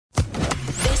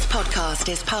podcast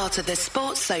is part of the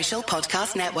Sports Social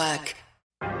Podcast Network.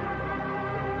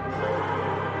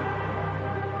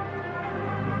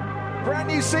 Brand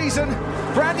new season,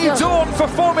 brand new dawn for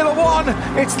Formula One.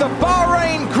 It's the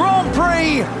Bahrain Grand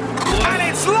Prix, and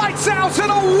it's lights out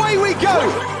and away we go.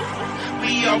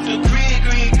 We off the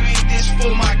grid, this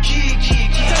for my kid.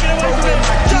 Taking away from him,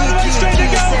 Charlie straight to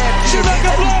go.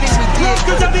 Schumacher blocks,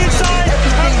 goes on the inside,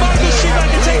 and Michael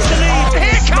Schumacher takes the lead.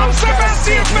 Here comes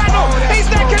Sebastian Vettel. He's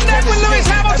neck and neck with Lewis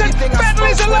Hamilton.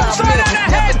 Vettel is alongside and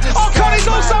ahead. Ocon is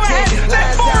also ahead.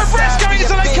 They're four abreast going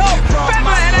into the cup.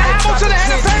 Vettel ahead of Hamilton,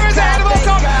 ahead of Perez, ahead of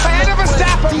Ocon, ahead of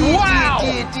Verstappen. Wow!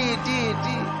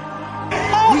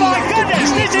 Oh my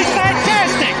goodness, this is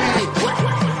fantastic!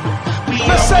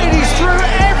 Mercedes threw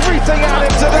everything at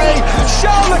him today.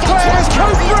 Charles Leclerc has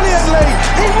coped brilliantly.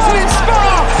 He won in Spa.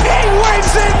 He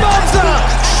wins in Monza.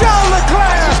 Charles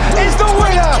Leclerc is the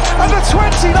winner of the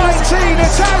 2019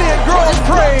 Italian Grand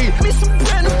Prix.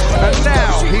 And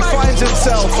now he finds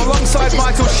himself alongside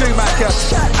Michael Schumacher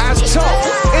as top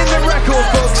in the record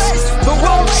books. The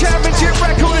World Championship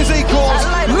record is equalled.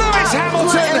 Lewis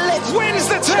Hamilton wins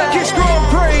the Turkish Grand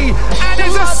Prix and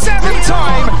is a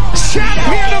seven-time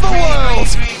champion of the world.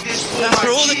 For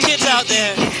all the kids out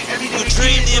there who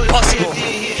dream the impossible.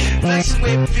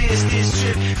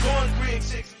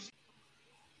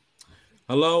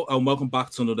 Hello and welcome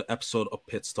back to another episode of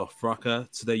Pit Stop Fracas.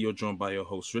 Today you're joined by your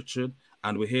host Richard,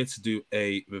 and we're here to do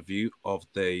a review of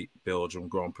the Belgium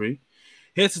Grand Prix.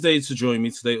 Here today to join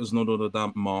me today is none other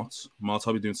than Mart. Mart,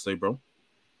 how are you doing today, bro?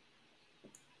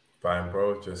 Fine,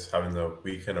 bro. Just having a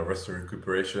weekend of rest and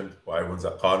recuperation while everyone's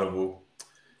at carnival.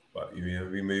 But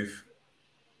we move.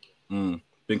 Been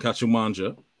catching wines,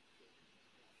 yeah?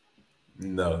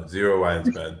 No, zero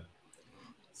wines, man.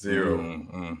 Zero.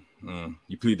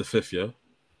 You plead the fifth, yeah?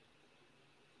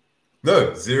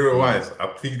 No, zero wines. I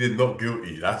pleaded not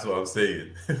guilty. That's what I'm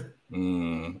saying.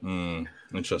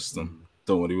 Interesting.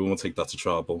 Don't worry, we won't take that to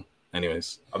trial.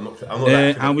 Anyways, I'm not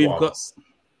and we've got.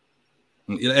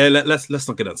 Let's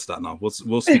not get into that now.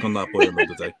 We'll speak on that boy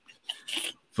another day.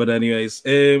 But anyways,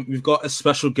 we've got a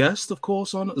special guest, of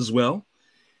course, on as well,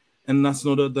 and that's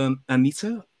none other than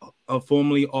Anita,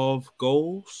 formerly of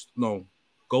Gold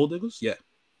Diggers. Yeah,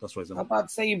 that's right. I'm about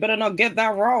to say you better not get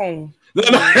that wrong.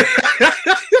 I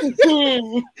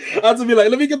had to be like,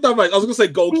 let me get that right. I was gonna say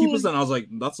goalkeepers, and I was like,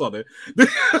 that's not it.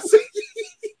 I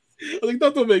think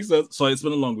that don't make sense. Sorry, it's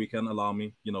been a long weekend. Allow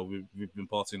me. You know, we've been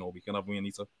partying all weekend, haven't we,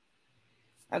 Anita?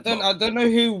 I don't know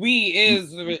who we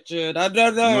is, Richard. I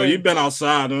don't know. No, you've been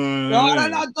outside.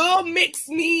 No, don't mix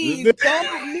me.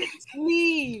 Don't mix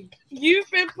me.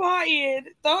 You've been partying.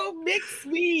 Don't mix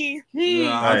me.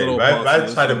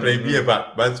 Man's trying to play me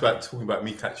about. Man's talking about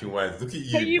me catching wines. Look at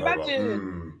you. Can you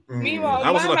imagine? Meanwhile,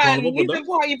 I wasn't man, he's been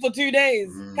partying for 2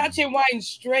 days, catching wine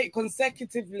straight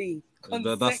consecutively.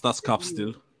 That's cap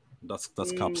still.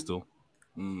 That's cap still.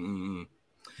 And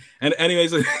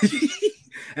anyways.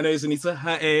 Anyways, Anita,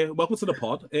 hi, welcome to the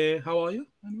pod. How are you?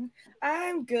 Anyway?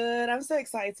 I'm good. I'm so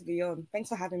excited to be on. Thanks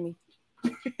for having me.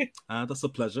 That's a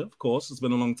pleasure, of course. It's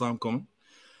been a long time coming.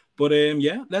 But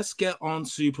yeah, let's get on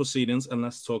to proceedings and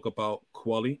let's talk about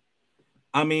quali.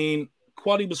 I mean,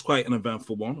 quali was quite an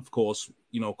eventful one. Of course,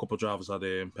 you know, a couple of drivers had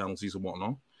penalties and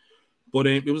whatnot. But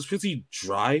it was pretty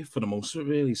dry for the most of it,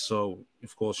 really. So,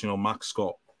 of course, you know, Max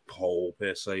got pole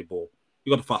per se, but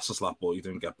you got the fastest lap, but you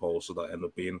didn't get pole, so that ended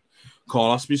up being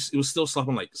Carlos. It was still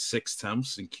slapping like 6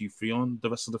 tenths in Q3 on the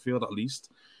rest of the field, at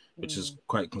least, which is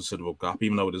quite a considerable gap,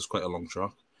 even though it is quite a long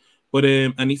track. But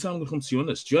Anita, I'm going to come to you on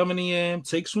this. Do you have any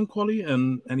takes from quali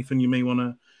and anything you may want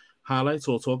to highlight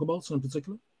or talk about in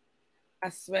particular? I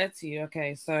swear to you,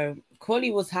 okay, so quali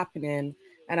was happening,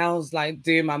 and I was like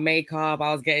doing my makeup,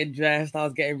 I was getting dressed, I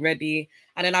was getting ready.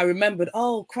 And then I remembered,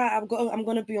 oh crap, I'm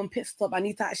going to be on pit stop. I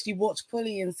need to actually watch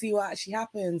quali and see what actually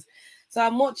happens. So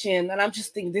I'm watching and I'm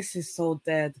just thinking, this is so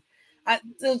dead.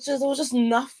 There was just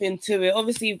nothing to it.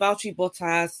 Obviously, Valtteri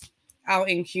Bottas out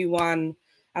in Q1,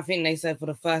 I think they said for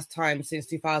the first time since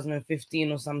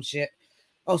 2015 or some shit.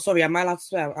 Oh, sorry, am I allowed to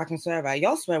swear? I can swear, right?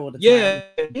 Y'all swear all the time.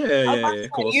 Yeah,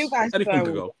 of course. You guys Anything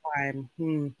swear all the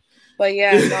time. But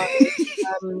yeah,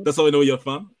 that's how we know you're a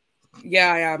fan.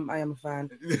 Yeah, I am a fan.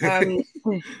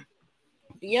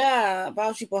 Yeah,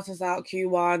 Valtteri Bottas out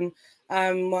Q1.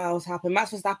 What else happened?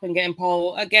 Max Verstappen getting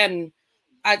pole again.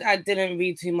 I didn't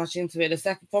read too much into it.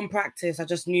 From practice, I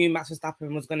just knew Max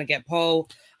Verstappen was going to get pole.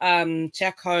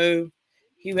 Checo,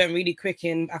 he went really quick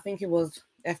in. I think it was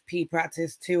FP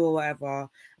practice 2 or whatever.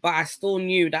 But I still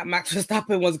knew that Max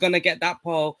Verstappen was going to get that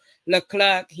pole.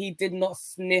 Leclerc, he did not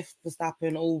sniff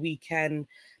Verstappen all weekend.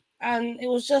 And it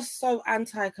was just so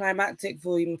anticlimactic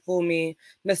for me.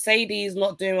 Mercedes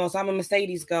not doing well. So I'm a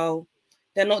Mercedes girl.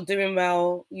 They're not doing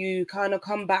well. You kind of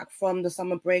come back from the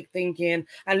summer break thinking,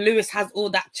 and Lewis has all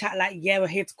that chat like, yeah, we're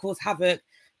here to cause havoc.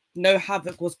 No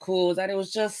havoc was caused. And it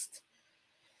was just,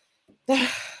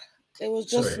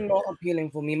 not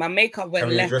appealing for me. My makeup went Can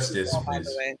we left. address this, By the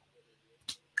please? way.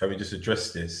 Can we just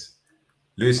address this?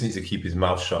 Lewis needs to keep his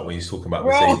mouth shut when he's talking about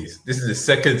Bro. Mercedes. This is the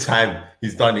second time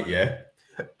he's done it, yeah?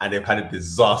 And they've had a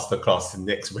disaster class in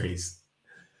the next race.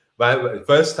 The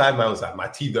first time I was like, my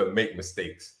team don't make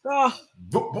mistakes. Oh.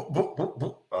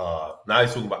 Now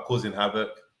he's talking about causing havoc.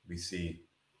 We see.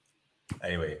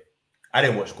 Anyway, I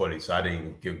didn't watch quality, so I didn't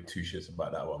even give two shits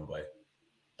about that one, boy.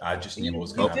 I just knew what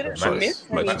was going to happen.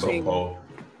 Max on pole.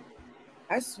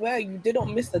 I swear, you did not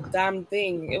miss a damn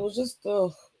thing. It was just,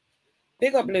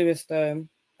 big up Lewis, though,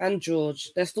 and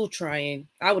George. They're still trying.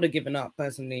 I would have given up,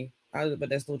 personally, but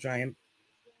they're still trying.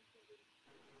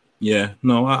 Yeah,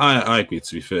 no, I agree,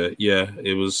 to be fair. Yeah,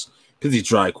 it was because he's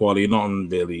dry quality, nothing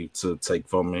really to take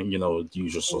from him,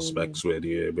 usual suspects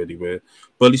really were.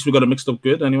 But at least we got it mixed up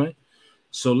good anyway.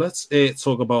 So let's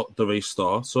talk about the race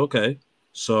start. So, okay.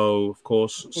 So, of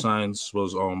course, Sainz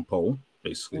was on pole,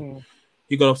 basically.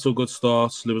 He got off to a good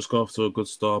start. Lewis got off to a good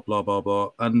start, blah, blah, blah.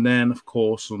 And then, of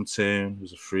course, on turn, it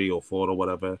was a 3 or 4 or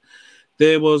whatever,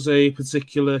 there was a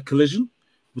particular collision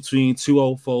between two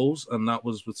old foes, and that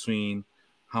was between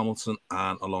Hamilton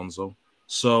and Alonso.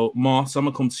 So, Mart, I'm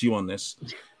going to come to you on this.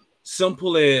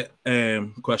 Simple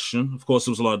question. Of course,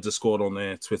 there was a lot of discord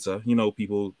on Twitter.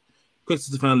 People quick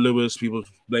to defend Lewis, people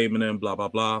blaming him, blah, blah,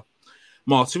 blah.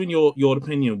 Mart, in your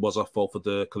opinion, was at fault for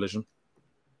the collision?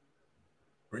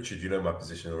 Richard, you know my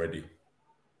position already.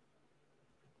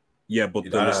 Yeah, but the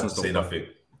listeners don't say nothing.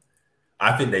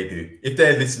 I think they do. If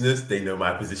they're listeners, they know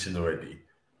my position already.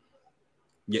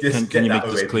 Yeah, can you make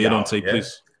this clear on tape,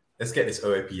 please? Let's get this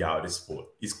OAP out of this sport.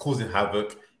 He's causing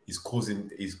havoc. He's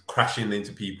crashing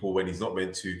into people when he's not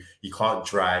meant to. He can't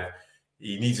drive.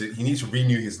 He needs to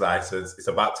renew his license. It's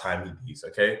about time he leaves.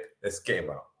 Okay, let's get him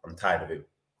out. I'm tired of him.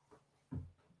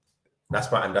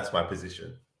 That's my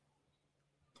position.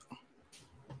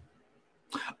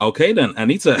 Okay then,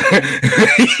 Anita.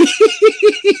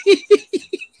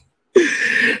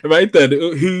 Right then,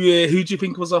 who do you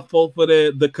think was at fault for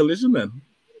the collision then?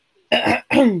 I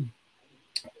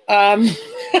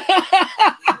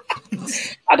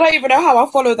don't even know how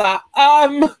I follow that.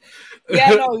 Yeah,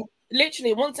 no,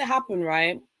 literally, once it happened,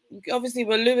 right? Obviously,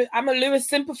 I'm a Lewis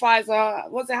sympathizer.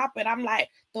 Once it happened, I'm like,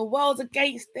 the world's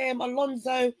against them.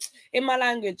 Alonso, in my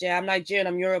language, yeah, I'm Nigerian,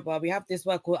 I'm Yoruba. We have this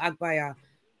word called Agbaya.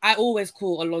 I always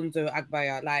call Alonso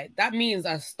Agbaya. Like, that means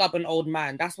a stubborn old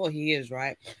man. That's what he is,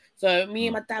 right? So me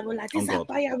and my dad were like, this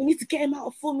Agbaya, we need to get him out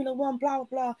of Formula One, blah, blah,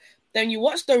 blah. Then you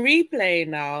watch the replay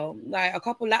now, like a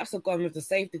couple laps have gone with the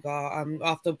safety car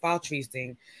after Valtteri's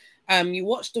thing. You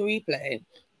watch the replay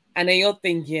and then you're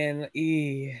thinking,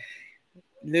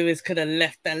 Lewis could have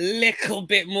left a little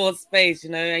bit more space,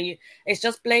 and it's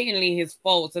just blatantly his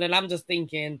fault. And then I'm just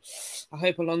thinking, I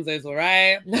hope Alonso's all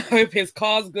right. I hope his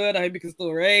car's good. I hope he can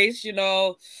still race,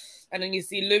 And then you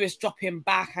see Lewis drop him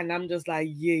back, and I'm just like,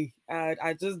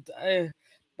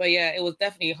 But yeah, it was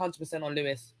definitely 100% on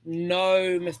Lewis.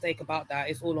 No mistake about that.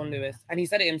 It's all on Lewis. And he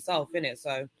said it himself, innit?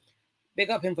 So big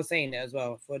up him for saying it as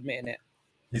well, for admitting it.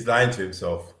 He's lying to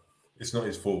himself. It's not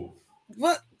his fault.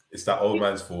 What? It's that old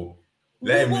man's fault.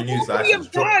 Let him renew his license.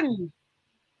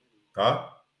 Huh?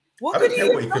 I don't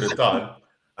care what he could have done.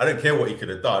 I don't care what he could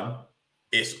have done.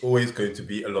 It's always going to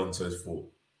be Alonso's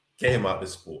fault. Get him out of the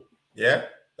sport. Yeah?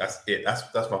 That's it.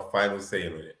 That's my final say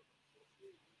on it.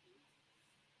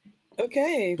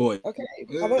 Okay. Boy. Okay.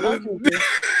 I won't argue with you.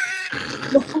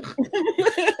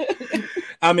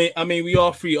 I mean, we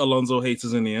are three Alonso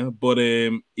haters in here, but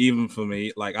even for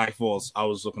me, like I was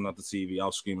looking at the TV, I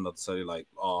was screaming at the telly, like,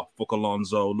 "Oh, fuck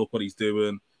Alonso! Look what he's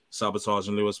doing,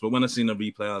 sabotaging Lewis." But when I seen the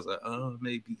replay, I was like, "Oh,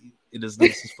 maybe it is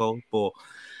Lewis's fault." But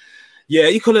yeah,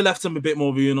 he could have left him a bit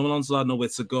more room. Alonso had nowhere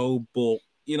to go. But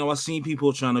I've seen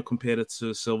people trying to compare it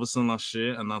to Silverstone last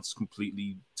year, and that's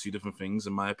completely two different things,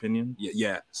 in my opinion.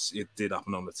 Yeah, it did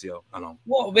happen on the TL. I know.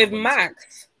 What with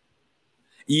Max?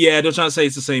 Yeah, they're trying to say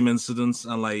it's the same incidents,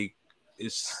 and like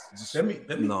it's just, let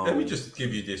me just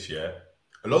give you this. Yeah,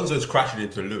 Alonso's crashing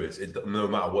into Lewis, no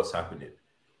matter what's happening.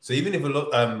 So even if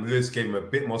Lewis gave him a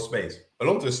bit more space,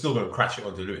 Alonso's still going to crash it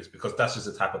onto Lewis because that's just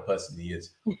the type of person he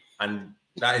is, and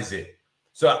that is it.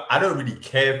 So I don't really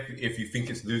care if you think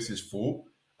it's Lewis's fault.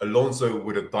 Alonso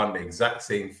would have done the exact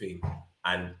same thing,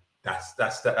 and that's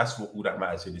what all that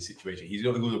matters in this situation. He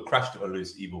would have crashed it on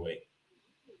Lewis either way.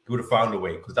 He would have found a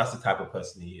way because that's the type of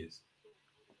person he is.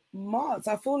 Marks,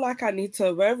 I feel like I need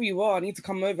to, wherever you are, I need to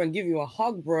come over and give you a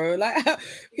hug, bro. Like,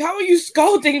 how are you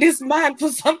scolding this man for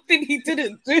something he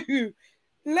didn't do?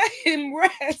 Let him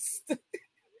rest.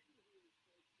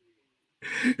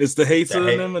 It's the hater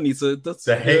in him, Anita. That's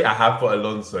the hate I have for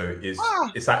Alonso is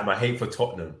it's like my hate for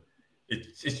Tottenham.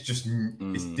 It's just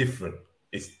it's different.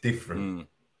 It's different.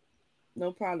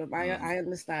 No problem. I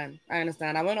understand. I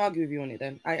understand. I won't argue with you on it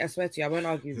then. I swear to you, I won't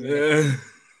argue with you on it.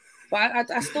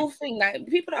 But I still think like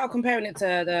people that are comparing it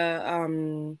to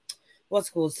the what's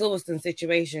called Silverstone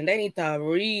situation, they need to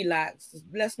relax.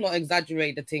 Let's not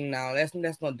exaggerate the thing now. Let's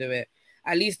not do it.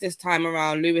 At least this time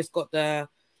around, Lewis got the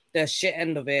shit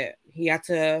end of it. He had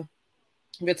to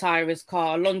retire his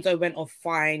car. Alonso went off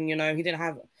fine. You know, he didn't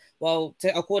have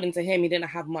according to him, he didn't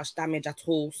have much damage at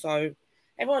all. So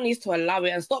everyone needs to allow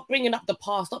it and stop bringing up the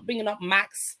past. Stop bringing up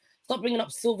Max. Stop bringing up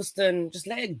Silverstone. Just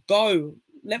let it go.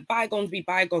 Let bygones be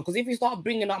bygones. Because if you start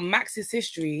bringing up Max's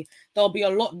history, there'll be a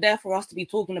lot there for us to be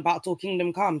talking about till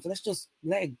Kingdom Come. So let's just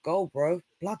let it go, bro.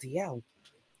 Bloody hell.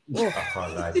 I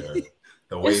can't lie, though.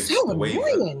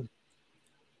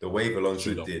 The wave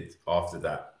Alonso did after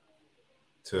that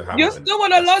to Hamilton. You're still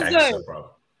on Alonso, gangster,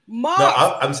 bro. No,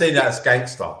 I'm saying that's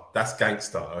gangster. That's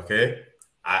gangster, okay?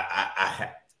 I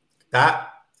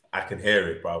can hear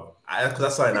it, bro. Because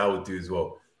that's something I would do as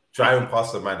well. Driving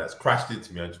past a man that's crashed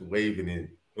into me and just waving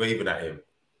at him.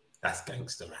 That's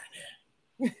gangster right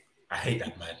there. I hate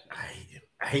that man. I hate him.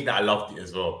 I hate that I loved it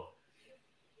as well.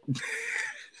 Do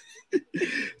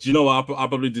you know what? I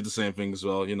probably do the same thing as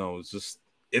well. You know,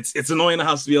 it's annoying. It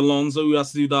has to be Alonso who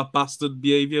has to do that bastard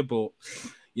behavior, but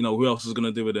you know who else is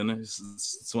gonna do it? In it,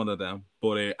 it's one of them.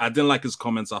 But I didn't like his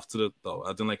comments after it though. I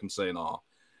didn't like him saying, "Oh,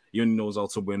 he only knows how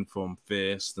to win from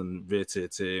first and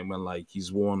VTT," when like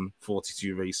he's won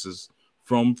 42 races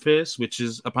from first, which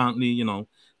is apparently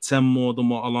 10 more than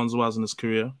what Alonso has in his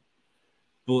career.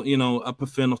 But I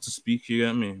prefer not to speak. You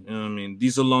get me? You know what I mean?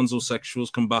 These Alonso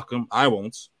sexuals can back him. I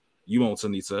won't. You won't,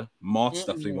 Anita. March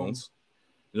definitely won't.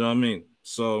 You know what I mean?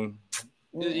 So,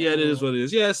 yeah, it is what it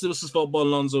is. Yes, this is football.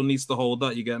 Alonso needs to hold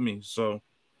that. You get me? So,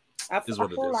 I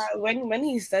feel like when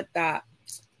he said that,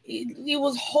 he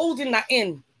was holding that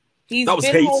in. That was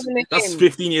hate. That's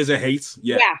 15 years of hate.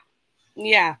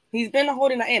 Yeah. He's been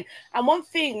holding that in. And one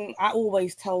thing I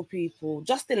always tell people,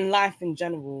 just in life in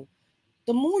general,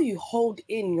 the more you hold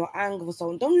in your anger for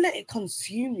someone, don't let it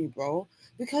consume you, bro.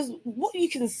 Because what you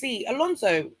can see,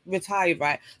 Alonso retired,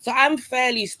 right? So I'm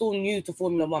fairly still new to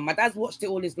Formula One. My dad's watched it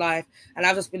all his life, and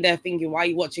I've just been there thinking, why are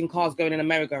you watching cars going in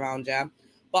America around, yeah?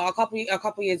 But a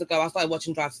couple years ago, I started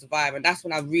watching Drive to Survive, and that's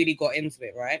when I really got into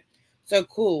it, right? So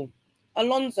cool.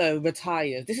 Alonso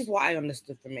retires. This is what I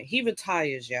understood from it. He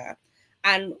retires, yeah?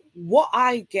 And what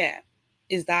I get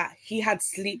is that he had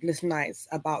sleepless nights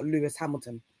about Lewis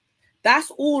Hamilton.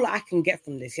 That's all I can get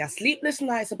from this. Yeah, sleepless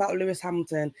nights about Lewis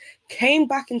Hamilton, came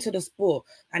back into the sport,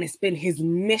 and it's been his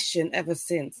mission ever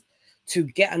since to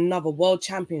get another world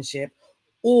championship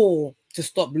or to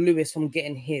stop Lewis from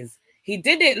getting his. He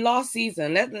did it last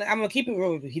season. I'm going to keep it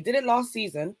real with you. He did it last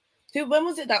season. When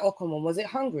was it that Ocon won? Was it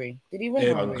Hungary? Did he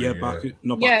win Hungary? Yeah,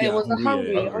 it was a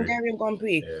Hungarian Grand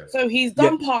Prix. Yeah. So he's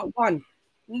done part one.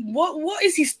 What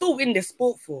is he still in this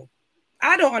sport for?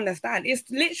 I don't understand. It's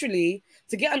literally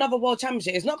to get another world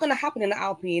championship. It's not going to happen in the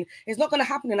Alpine. It's not going to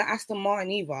happen in the Aston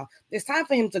Martin either. It's time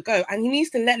for him to go, and he needs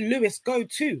to let Lewis go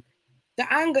too.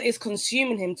 The anger is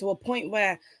consuming him to a point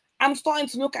where I'm starting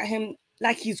to look at him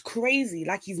like he's crazy,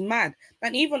 like he's mad.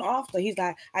 And even after, he's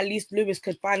like, at least Lewis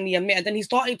could finally admit. And then he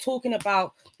started talking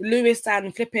about Lewis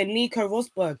and flipping Nico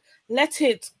Rosberg. Let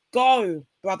it go,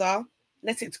 brother.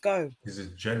 Let it go. He's a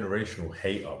generational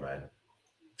hater, man.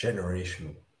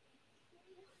 Generational.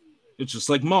 It's just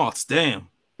like Marts, damn.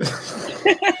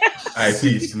 Hey,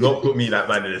 please, not put me and that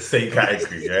man in the same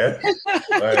category, yeah?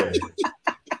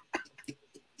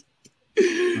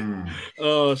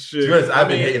 Oh, shit. To be honest, I've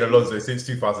been hating Alonso since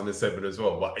 2007 as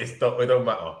well, but it don't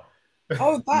matter.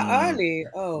 Oh, that early?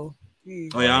 Oh.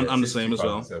 Oh, yeah, I'm the same as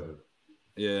well.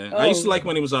 Yeah. I used to like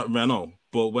when he was at Renault,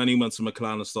 but when he went to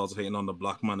McLaren and started hating on the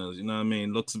black man, you know what I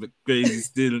mean? Looks a bit crazy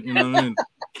still, you know what I mean?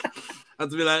 I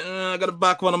had to be like, I got to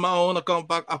back one of my own. I can't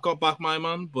back my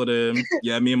man. But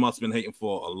yeah, me and Mart's been hating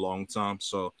for a long time.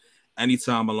 So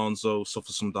anytime Alonso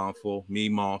suffers some downfall, me,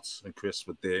 Mart, and Chris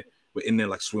were in there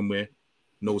like swimwear,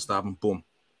 nose diving, boom,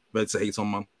 ready to hate on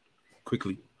man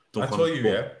quickly. I tell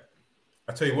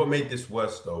you what made this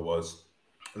worse though was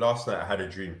last night I had a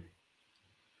dream.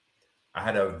 I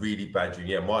had a really bad dream.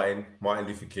 Yeah, Martin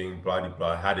Luther King, blah blah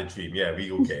blah. I had a dream. Yeah, we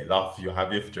all get it. Laugh, you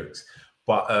have your jokes,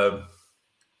 but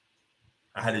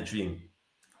I had a dream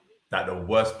that the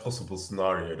worst possible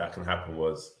scenario that can happen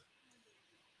was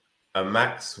a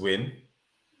Max win,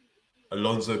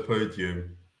 Alonso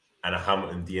podium, and a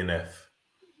Hamilton DNF.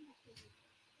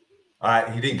 All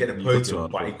right, he didn't get the You got two podium, out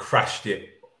of but he three. crashed it.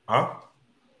 Huh?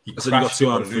 He So you got crashed 2 it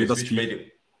out on of 3. Lewis, That's which peak. made it.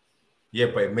 Yeah,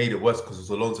 but it made it worse because it was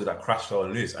Alonso that crashed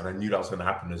on Lewis, and I knew that was going to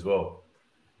happen as well.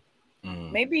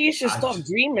 Maybe you should stop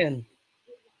dreaming.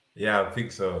 Yeah, I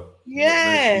think so.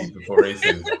 Yeah. Those before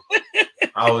races,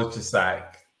 I was just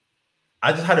like,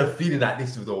 I just had a feeling that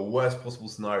this was the worst possible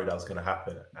scenario that was going to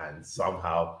happen, and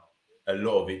somehow a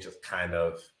lot of it just kind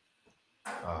of,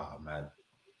 oh man.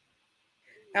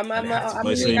 I'm gonna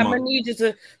man. need you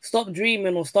to stop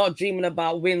dreaming or start dreaming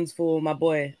about wins for my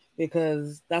boy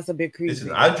because that's a bit creepy.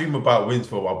 Listen, I dream about wins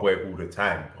for my boy all the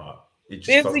time, but it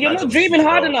just You're not dreaming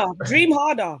hard enough. Dream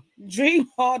harder. Dream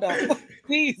harder,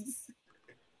 please.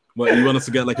 What, you want us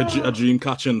to get like a dream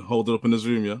catch and hold it up in his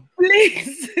room, yeah?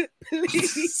 Please,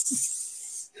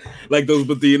 please. Like those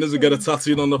Badinas who get a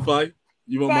tattooed on the thigh.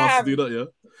 You want Mars to do that, yeah?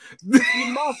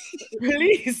 You must,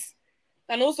 please.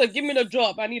 And also, give me the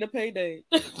drop. I need a payday.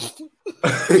 The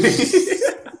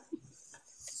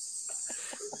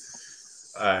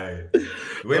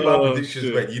way my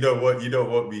predictions went, you don't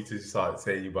want me to start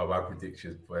saying about my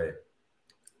predictions, but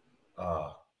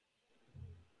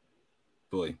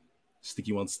boy,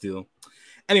 sticky one still.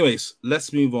 Anyways,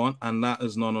 let's move on, and that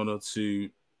is none other to,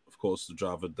 of course, the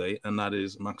driver of the day, and that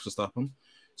is Max Verstappen.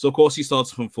 So, of course, he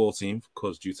started from 14th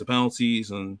because due to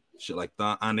penalties and shit like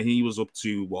that, and he was up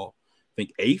to what? I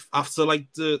think 8th after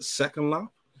like the second lap,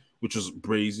 which was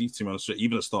brazy, to be honest.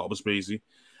 Even the start was brazy.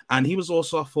 And he was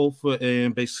also at fault for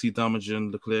basically damaging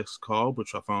Leclerc's car,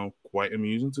 which I found quite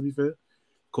amusing, to be fair.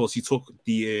 Of course, he took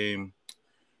the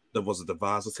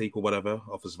visor tape or whatever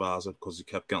off his visor because he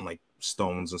kept getting like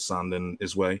stones and sand in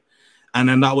his way. And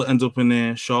then that would end up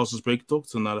in Charles's brake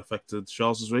duct, and that affected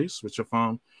Charles's race, which I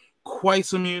found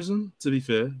quite amusing, to be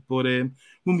fair. But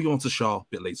we'll be on to Charles a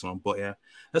bit later on. But yeah,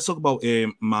 let's talk about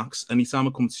Max. Anytime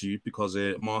I come to you, because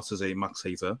Mars is a Max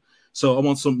hater, so I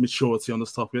want some maturity on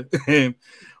this topic.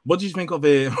 What do you think of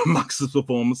Max's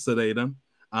performance today then?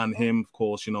 And him, of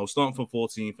course, starting from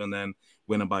 14th and then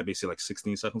winning by basically like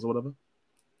 16 seconds or whatever.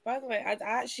 By the way, I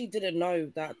actually didn't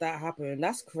know that happened.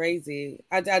 That's crazy.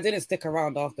 I didn't stick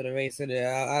around after the race, and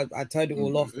I turned it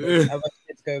all off. I went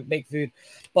to go make food.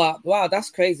 But wow, that's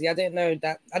crazy. I didn't know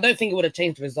that. I don't think it would have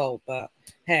changed the result. But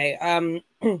hey,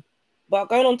 but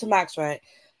going on to Max, right?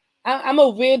 I'm a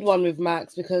weird one with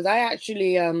Max because I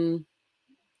actually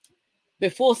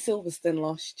before Silverstone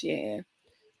last year,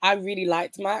 I really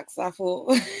liked Max. I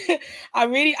thought I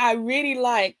really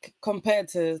like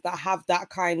competitors that have that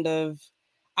kind of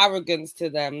arrogance to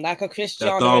them, like a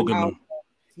Cristiano Ronaldo.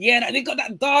 Yeah, they got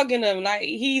that dog in him. Like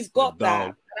he's got that.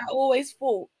 And I always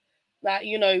thought that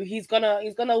he's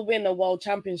gonna win a world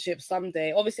championship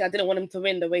someday. Obviously, I didn't want him to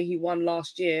win the way he won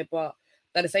last year, but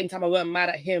at the same time, I weren't mad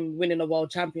at him winning a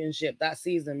world championship that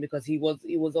season because he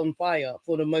was on fire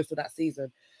for the most of that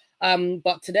season.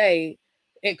 But today,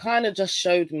 it kind of just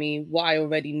showed me what I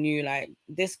already knew. Like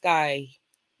this guy,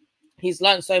 he's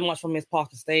learned so much from his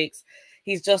past mistakes.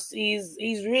 He's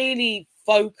really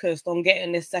focused on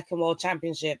getting this second world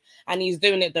championship, and he's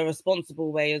doing it the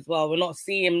responsible way as well. We're not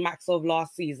seeing Max of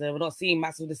last season. We're not seeing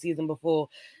Max of the season before.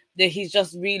 He's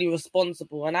just really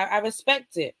responsible, and I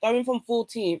respect it. Going from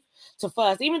 14th to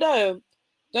first, even though,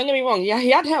 don't get me wrong, yeah,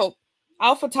 he had help.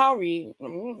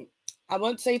 AlphaTauri, I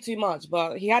won't say too much,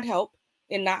 but he had help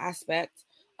in that aspect.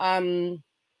 And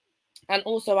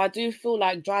also, I do feel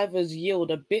like drivers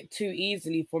yield a bit too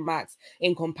easily for Max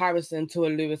in comparison to a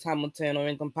Lewis Hamilton or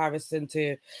in comparison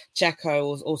to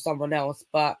Checo or someone else.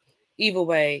 But either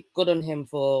way, good on him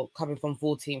for coming from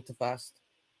 14th to first.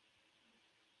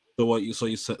 So what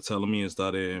you're telling me is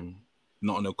that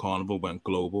Nottingham Carnival went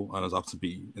global and has had to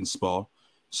be in Spa.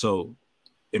 So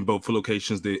in both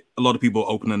locations, a lot of people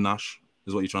opening Nash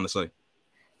is what you're trying to say.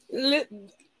 That's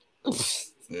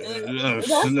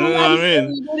what I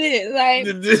mean. Like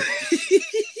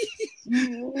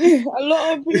a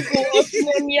lot of people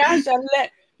opening Yash and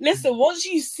listen. Once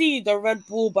you see the Red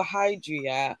Bull behind you,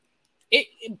 yeah.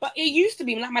 But it used to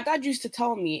be like my dad used to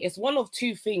tell me it's one of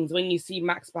two things when you see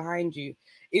Max behind you.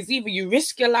 It's either you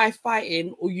risk your life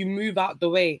fighting or you move out the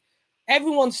way.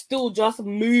 Everyone's still just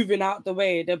moving out the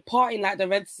way. They're parting like the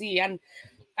Red Sea. And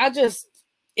I just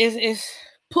is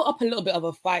put up a little bit of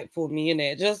a fight for me,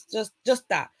 innit? Just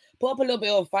that. Put up a little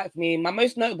bit of a fight for me. My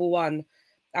most notable one,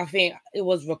 I think it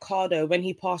was Ricardo when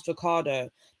he passed Ricardo.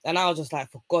 And I was just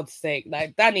like, for God's sake,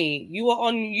 like Danny, you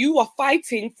are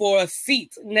fighting for a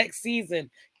seat next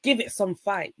season. Give it some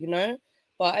fight,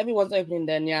 But everyone's opening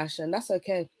their nyash, and that's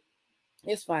okay.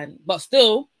 It's fine. But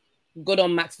still, good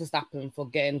on Max Verstappen for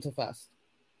getting to first.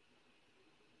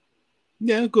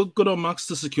 Yeah, good on Max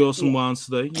to secure some wins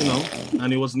today, you know,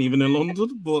 and he wasn't even in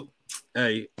London, but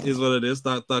hey, is what it is.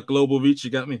 That global reach,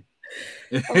 you get me.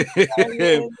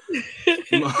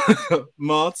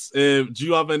 Mart, do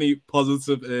you have any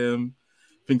positive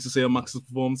things to say on Max's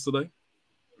performance today?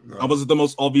 No. And was it the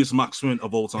most obvious Max win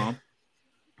of all time?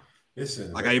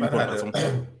 Listen, like I even put that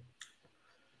on.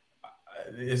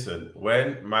 Listen,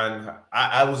 when man,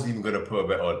 I wasn't even gonna put a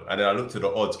bet on, and then I looked at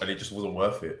the odds, and it just wasn't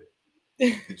worth it.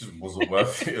 It just wasn't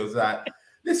worth it. It was like,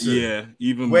 listen, yeah,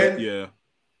 even when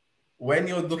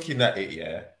you're looking at it,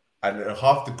 yeah, and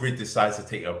half the grid decides to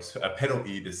take a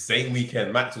penalty the same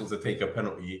weekend, Max wants to take a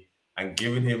penalty and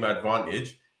giving him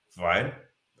advantage, fine,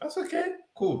 that's okay,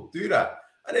 cool, do that,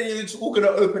 and then you're just all gonna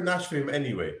open Nash for him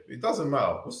anyway. It doesn't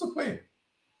matter. What's the point?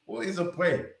 What is the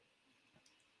point?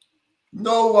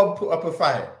 No one put up a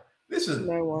fight. Listen,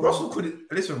 Russell didn't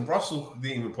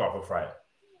even put up a fight.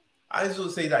 I just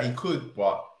would say that he could,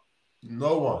 but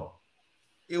no one.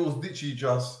 It was literally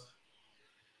just.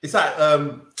 It's like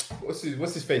what's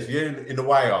his face? You're in the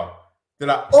wire. They're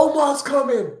like, Omar's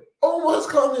coming,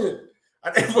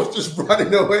 and everyone's just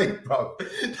running away, bro.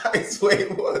 That is what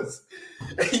it was.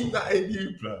 Ain't that in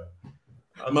you, bro?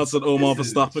 Man said Omar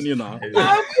Verstappen, you know.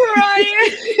 I'm crying.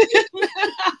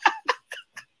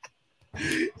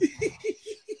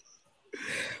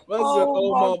 Man said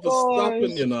Omar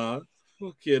Verstappen, you know.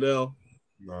 Fucking hell.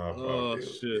 No, bro. Oh,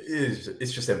 shit.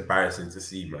 It's just embarrassing to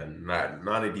see, man. Like,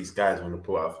 none of these guys want to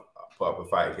put up a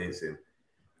fight against him.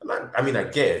 And I mean, I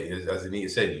get it. As Anita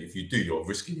said, if you do, you're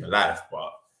risking your life.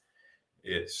 But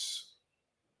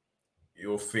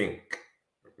you'll think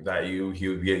that you're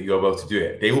able to do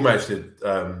it. They all managed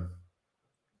to.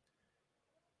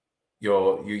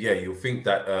 You'll think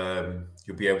that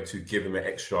you'll be able to give him an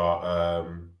extra.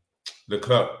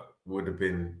 Leclerc would have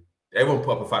been. Everyone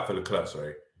put up a fight for Leclerc,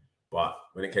 sorry. But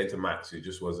when it came to Max, it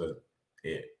just wasn't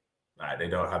it. Like, they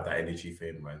don't have that energy for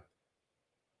him, man.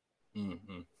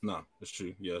 Mm-hmm. No, it's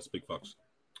true. Yeah, it's big facts.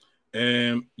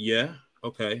 Yeah,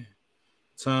 okay.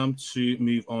 Time to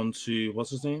move on to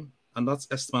what's his name? And that's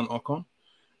Esteban Ocon.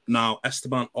 Now,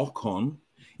 Esteban Ocon,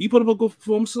 he put up a good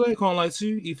performance today, I can't lie to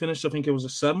you. He finished, I think it was a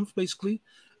 7th, basically.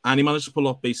 And he managed to pull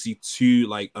off basically 2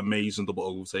 like amazing double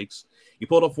overtakes. He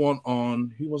pulled off one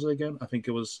on, who was it again? I think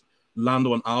it was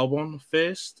Lando and Albon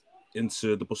first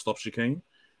into the bus stop chicane.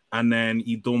 And then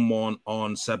he done one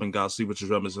on Seb and Gasly, which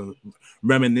is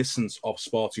reminiscent of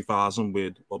Spa 2000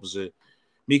 with, what was it?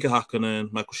 Mika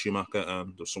Hakkinen, Michael Schumacher,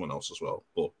 and there's someone else as well.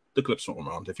 But the clip's not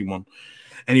around if you want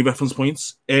any reference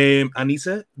points.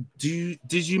 Anita,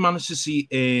 did you manage to see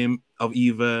of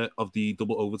either of the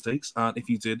double overtakes? And if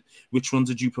you did, which one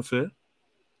did you prefer?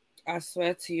 I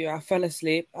swear to you, I fell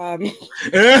asleep.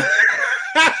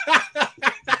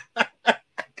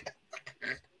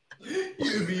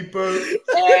 You be both.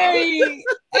 Hey.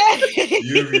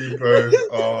 You be both.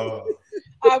 Oh.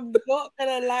 I'm not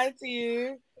gonna lie to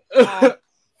you. I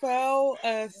fell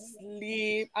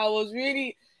asleep. I was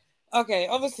really okay.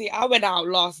 Obviously, I went out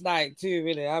last night too.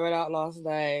 Really, I went out last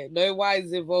night. No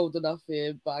wines involved or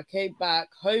nothing. But I came back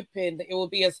hoping that it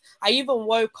would be as. I even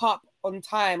woke up on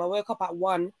time. I woke up at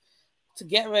 1 to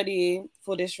get ready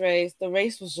for this race. The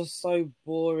race was just so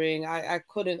boring. I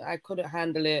couldn't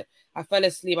handle it. I fell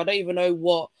asleep. I don't even know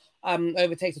what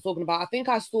overtakes we're talking about. I think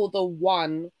I saw the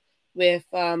one with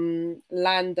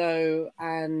Lando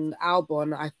and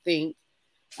Albon, I think.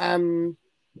 And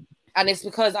it's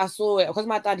because I saw it. Because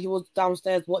my dad, he was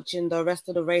downstairs watching the rest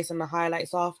of the race and the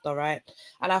highlights after, right?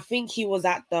 And I think he was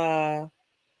at the,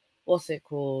 what's it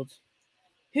called?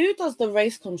 Who does the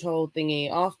race control thingy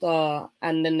after,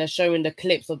 and then they're showing the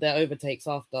clips of their overtakes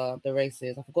after the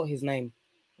races? I forgot his name.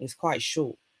 It's quite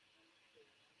short.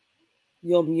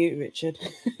 You're mute, Richard.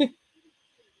 Oh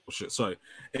shit, sorry.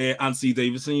 Anthony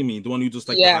Davidson, you mean? The one who just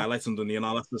like the highlights and the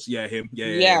analysis? Yeah, him.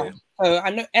 Yeah. So I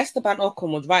know Esteban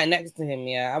Ocon was right next to him,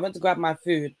 yeah. I went to grab my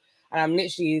food and I'm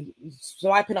literally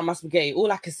swiping up my spaghetti. All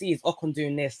I can see is Ocon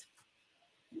doing this.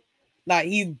 Like,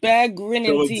 he's bare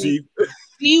grinning teeth.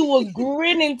 He was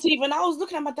grinning teeth, and I was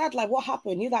looking at my dad like, what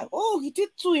happened? He's like, oh, he did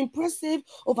too impressive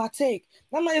overtake.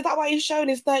 And I'm like, is that why he's showing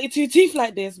his 32 teeth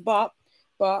like this? But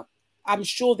I'm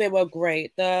sure they were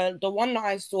great. The one that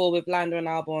I saw with Lando and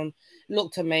Albon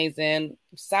looked amazing.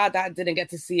 Sad that I didn't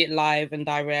get to see it live and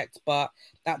direct, but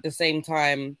at the same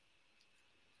time,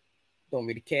 don't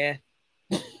really care.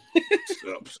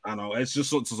 I know, it's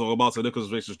just something to talk about today because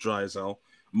the race was dry as hell.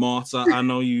 Marta, I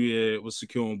know you was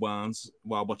securing wines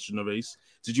while watching the race.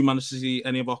 Did you manage to see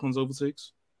any of Ocon's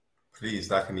overtakes?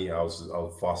 Please, like Anita, I was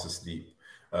fast asleep.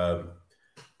 Oh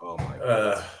my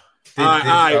god!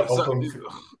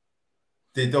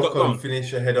 Did Ocon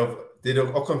finish ahead of? Did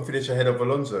Ocon finish ahead of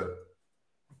Alonso?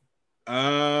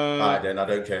 All right, then I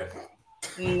don't care.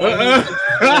 No, he didn't.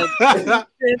 I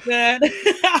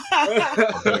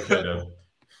don't care then.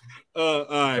 All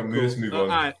right, cool. Let's move on.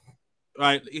 All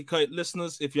right. Okay,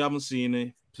 listeners, if you haven't seen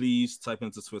it, please type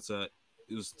into Twitter.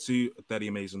 It was 2 very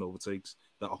amazing overtakes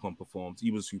that Ocon performed.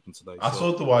 He was hooping today. I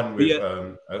saw the one with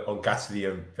on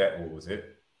Gasly and Vettel, was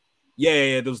it?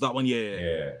 Yeah, there was that one. Yeah.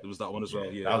 There was that one as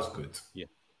well. Yeah, that was good.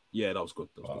 Yeah, that was good.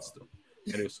 That was good stuff.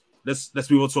 Anyways,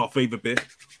 let's move on to our favorite bit.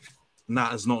 And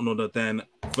that is not other than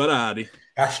Ferrari.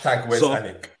 Hashtag where's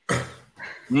Anik?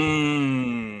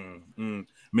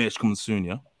 Marriage coming soon,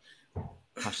 yeah.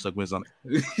 Hashtag where's Anik?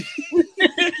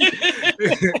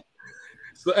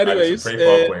 So, anyways, pray for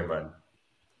our boy, man.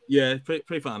 Yeah, pray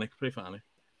for Anik. Pray for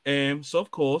Anik. So of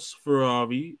course,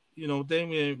 Ferrari, they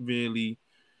weren't really.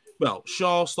 Well,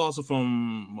 Charles started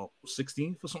from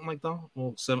 16th or something like that,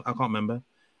 or 7. I can't remember,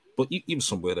 but he was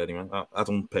somewhere anyway. I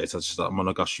don't pay attention to that. I'm on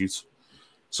a gas shoot.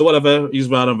 So whatever, he's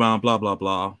riding around, blah blah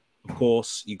blah. Of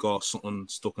course, he got something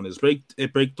stuck in his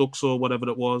brake ducts or whatever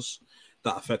it was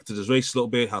that affected his race a little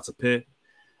bit. Had to pit,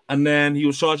 and then he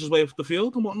was charged his way off the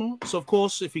field and whatnot. So of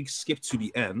course, if he skipped to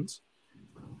the end,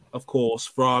 of course,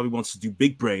 Ferrari wants to do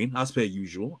big brain as per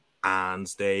usual, and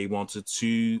they wanted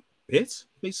to pit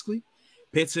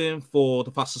him for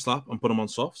the fastest lap and put him on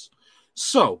softs.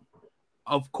 So,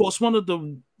 of course, one of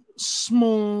the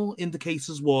small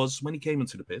indicators was when he came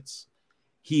into the pits,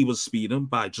 he was speeding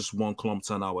by just 1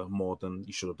 kilometer an hour more than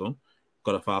he should have done.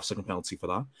 Got a 5-second penalty for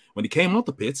that. When he came out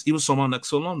the pits, he was somewhere next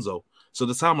to Alonso. So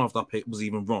the timer of that pit was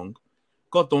even wrong.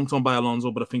 Got dunked on by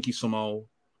Alonso, but I think he somehow...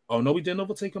 Oh, no, he didn't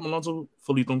overtake him. Alonso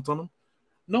fully dunked on him.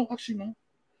 No, actually, no.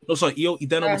 No, sorry, he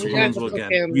then overtook Alonso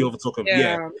again. He overtook him,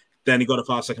 yeah. Then he got a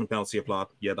 5-second penalty applied.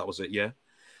 Yeah, that was it, yeah.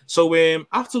 So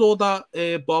after all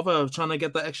that bother of trying to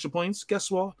get that extra points,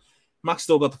 guess what? Max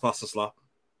still got the fastest lap.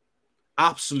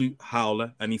 Absolute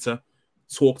howler. Anita,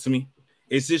 talk to me.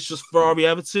 Is this just Ferrari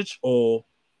heritage or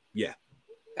yeah?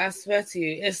 I swear to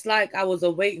you, it's like I was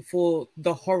awake for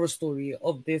the horror story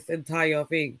of this entire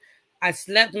thing. I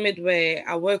slept midway.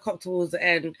 I woke up towards the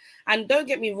end. And don't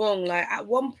get me wrong, like at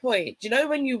one point, do you know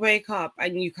when you wake up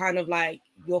and you're kind of like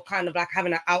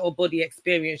having an out-of-body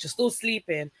experience? You're still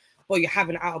sleeping, but you're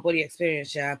having an out-of-body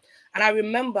experience, yeah? And I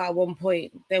remember at one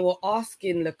point, they were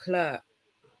asking Leclerc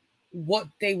what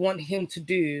they want him to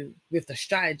do with the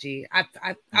strategy.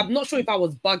 I'm not sure if I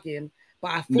was bugging,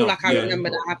 but I feel I remember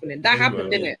that happening. That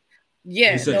happened, didn't it?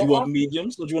 Yeah. He said, do you want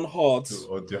mediums or do you want hards?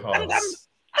 Or the hards?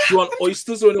 Do you want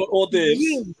oysters or all this?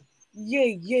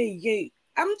 Yeah.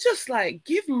 I'm just like,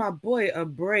 give my boy a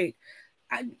break.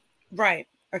 Right.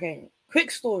 Okay.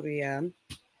 Quick story, yeah.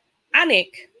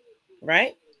 Anik,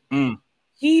 right?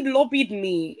 He lobbied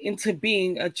me into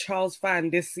being a Charles fan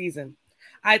this season.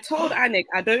 I told Anik,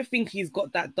 I don't think he's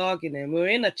got that dog in him. We were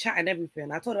in a chat and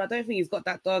everything. I told him, I don't think he's got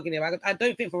that dog in him. I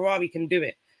don't think Ferrari can do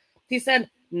it. He said,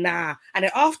 nah. And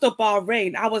then after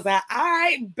Bahrain, I was like,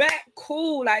 I bet,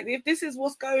 cool. Like, if this is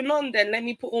what's going on, then let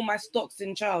me put all my stocks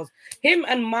in Charles. Him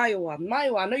and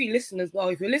Maiwa, I know you listen as well.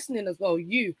 If you're listening as well,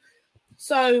 you.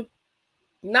 So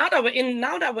now that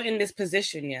we're in this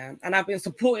position, yeah, and I've been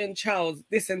supporting Charles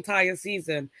this entire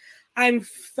season, I'm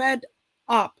fed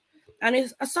up.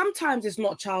 And sometimes it's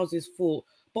not Charles's fault,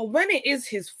 but when it is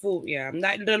his fault, yeah,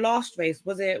 like the last race,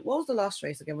 what was the last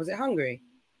race again? Was it Hungary?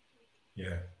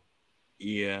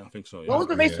 Yeah, I think so. Yeah. What was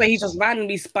the race where he just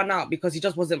randomly spun out because he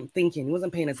just wasn't thinking, he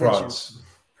wasn't paying attention?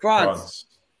 France.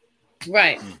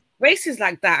 Right. Races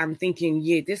like that, I'm thinking,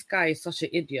 yeah, this guy is such an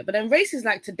idiot. But then races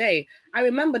like today, I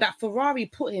remember that Ferrari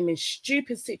put him in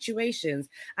stupid situations,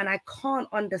 and I can't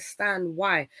understand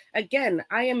why. Again,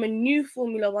 I am a new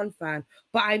Formula One fan,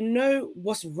 but I know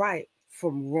what's right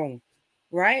from wrong,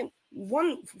 right?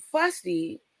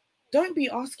 Firstly, don't be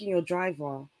asking your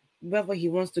driver whether he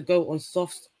wants to go on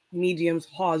softs, mediums,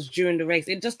 hards during the race.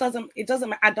 It doesn't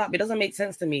add up. It doesn't make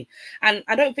sense to me. And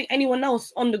I don't think anyone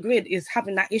else on the grid is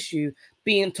having that issue,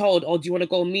 being told, oh, do you want to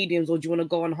go on mediums or do you want to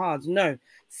go on hards? No.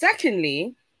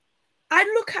 Secondly, I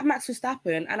look at Max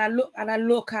Verstappen and I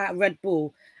look at Red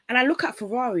Bull and I look at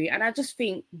Ferrari and I just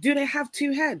think, do they have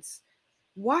two heads?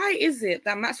 Why is it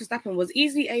that Max Verstappen was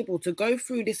easily able to go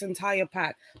through this entire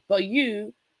pack, but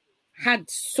you had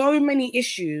so many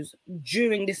issues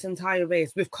during this entire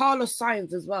race with Carlos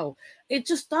Sainz as well? It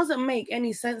just doesn't make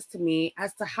any sense to me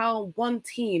as to how one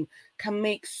team can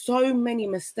make so many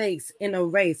mistakes in a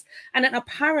race. And then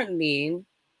apparently,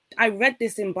 I read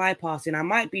this in bypassing, I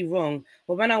might be wrong,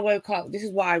 but when I woke up, this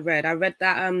is what I read. I read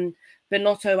that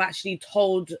Binotto actually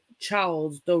told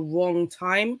Charles the wrong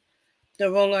time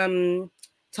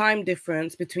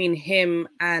difference between him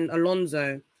and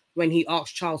Alonso when he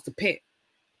asked Charles to pit.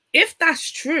 If that's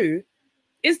true,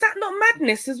 Is that not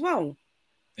madness as well?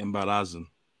 Embarrassing.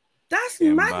 That's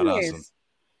madness.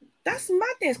 That's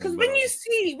madness. Because when you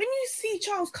see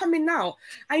Charles coming out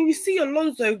and you see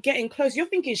Alonso getting close, you're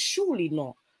thinking, surely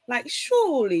not. Like,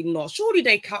 surely not. Surely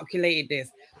they calculated this.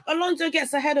 Alonso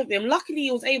gets ahead of him. Luckily,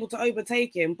 he was able to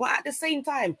overtake him. But at the same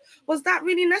time, was that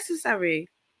really necessary?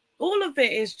 All of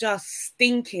it is just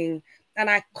stinking. And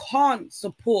I can't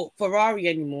support Ferrari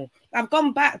anymore. I've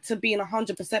gone back to being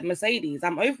 100% Mercedes.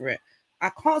 I'm over it. I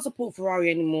can't support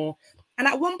Ferrari anymore. And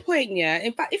at one point, yeah,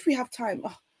 in fact, if we have time,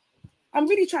 I'm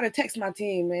really trying to text my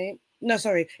team, mate. No,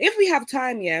 sorry. If we have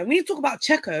time, yeah, we need to talk about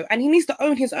Checo, and he needs to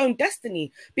own his own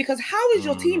destiny. Because how is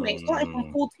your teammate starting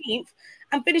from 14th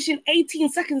and finishing 18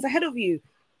 seconds ahead of you?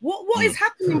 What is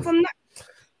happening from that?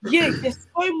 Yeah, there's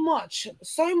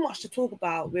so much to talk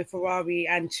about with Ferrari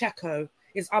and Checo.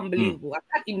 It's unbelievable. I've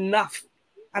had enough.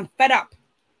 I'm fed up.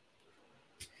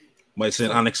 Wait,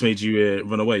 saying Alex made you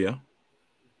run away, yeah?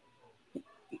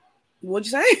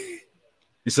 What'd you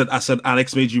say? I said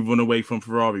Alex made you run away from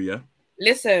Ferrari, yeah?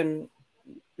 Listen,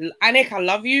 Anik, I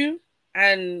love you,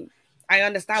 and I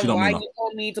understand why you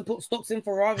told me to put stocks in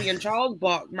Ferrari and Charles,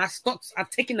 but my stocks, I've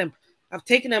taken them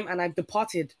and I've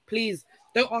departed. Please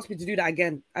don't ask me to do that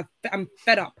again. I'm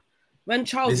fed up. When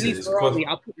Charles leaves Ferrari,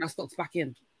 I'll put my stocks back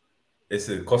in. It's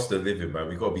the cost of living, man.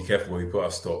 We got to be careful when we put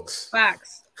our stocks.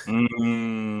 Facts.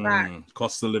 Facts.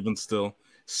 Cost of living still.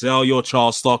 Sell your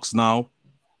Charles stocks now.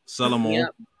 Sell them all.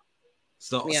 Yep.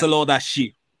 Sell all that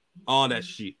shit. All that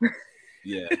shit.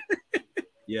 Yeah.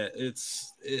 Yeah,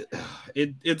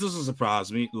 it doesn't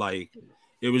surprise me. Like,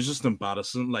 it was just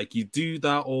embarrassing. Like, you do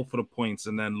that all for the points,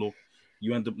 and then look,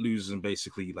 you end up losing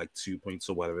basically like 2 points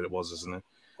or whatever it was, isn't it?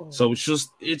 So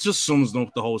it just sums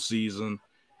up the whole season.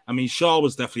 I mean, Shaw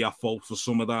was definitely at fault for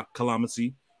some of that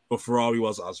calamity, but Ferrari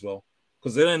was as well.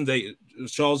 Because then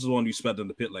Charles was the one who sped in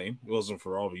the pit lane. It wasn't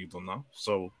Ferrari who done that.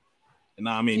 So, you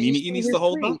know what I mean? He needs to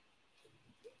hold that.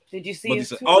 Did you see his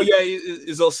tweet? Oh, yeah,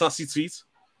 his little sassy tweet.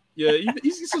 Yeah,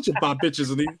 he's such a bad bitch,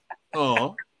 isn't he?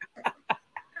 Oh.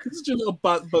 He's such a little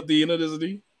bad badina, isn't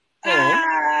he?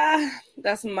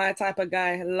 That's my type of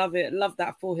guy. Love it. Love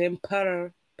that for him.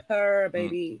 Purr,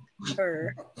 baby.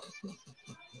 Purr.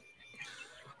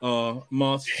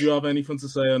 Mart, do you have anything to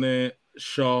say on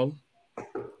Charles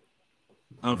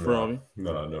and Ferrari?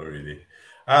 No, not really.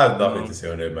 I have nothing to say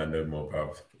on them, man, no more,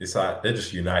 bro. It's like they're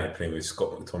just United playing with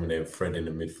Scott McTominay and Fred in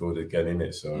the midfield again,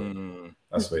 innit? So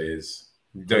that's what it is.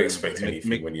 You don't expect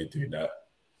anything when you're doing that.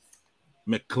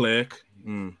 McClurk.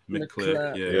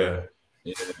 McClurk, yeah.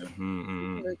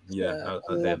 Yeah,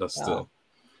 that's still.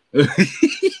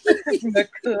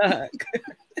 McClurk.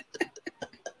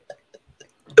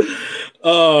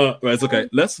 Right, okay.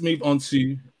 Let's move on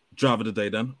to driver of the day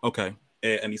then. Okay.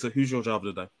 Anita, who's your driver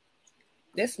of the day?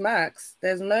 This Max.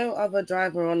 There's no other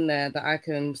driver on there that I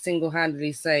can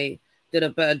single-handedly say did a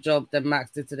better job than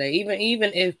Max did today.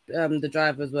 Even if the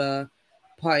drivers were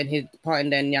parting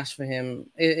their nyash for him,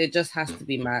 it just has to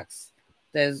be Max.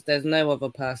 There's no other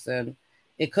person.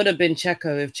 It could have been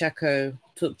Checo if Checo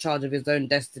took charge of his own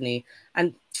destiny.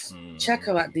 And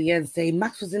Checo at the end saying,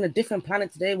 Max was in a different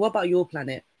planet today. What about your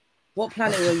planet? What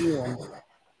planet were you on?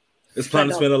 His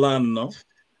planet's been aligned, no?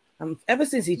 Ever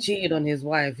since he cheated on his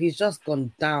wife, he's just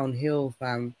gone downhill,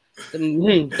 fam.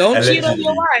 Don't cheat on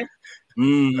your wife.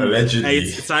 Allegedly. Hey,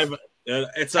 it's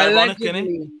ironic,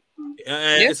 innit?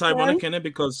 It's ironic, innit?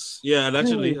 Because,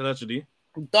 allegedly.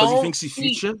 Because he thinks he's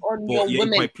future, but he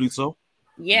ain't quite Pluto.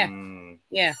 Yeah.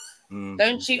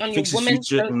 Don't cheat on your woman. Don't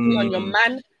cheat on your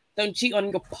man. Don't cheat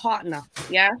on your partner.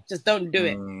 Yeah, just don't do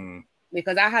it.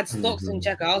 Because I had stocks in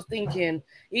Checo. I was thinking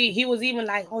he was even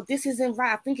like, "Oh, this isn't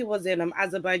right." I think it was in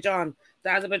Azerbaijan,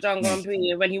 the Azerbaijan Grand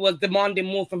Prix, when he was demanding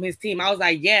more from his team. I was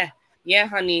like, "Yeah,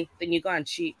 honey." Then you go and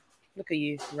cheat. Look at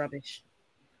you, rubbish.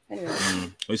 Anyway,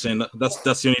 are you saying that's the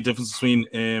only difference between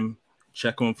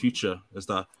Checo and Future is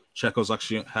that Checo's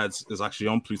actually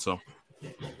on Pluto?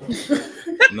 You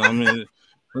know what I mean?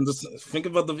 And just think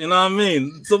about you know what I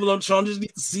mean? Double on charges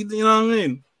need to see, you know what I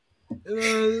mean?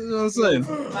 You know what I'm saying?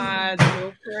 Man,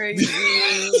 you're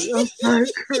crazy. You're so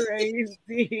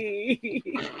crazy.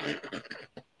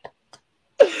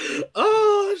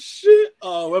 Oh, shit.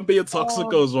 Oh, when being toxic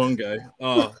goes wrong, guy.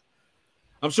 Oh,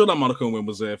 I'm sure that Monaco win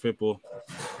was there, football.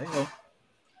 Hang on.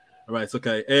 All right,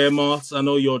 okay. Mart, I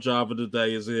know your job of the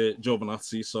day is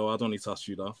Giovinazzi, so I don't need to ask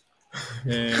you that.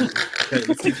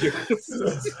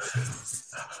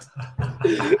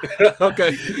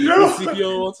 Okay, let's see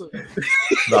your water.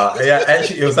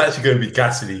 Actually, it was actually going to be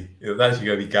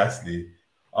Gasly.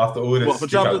 After all this for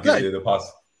job of the day? In the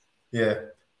past. Yeah.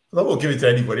 I'm not going to give it to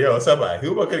anybody else, am I?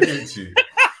 Who am I going to give it to?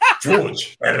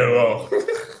 George. I don't know.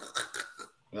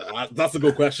 That's a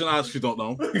good question. I actually don't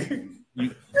know.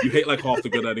 You hate like half the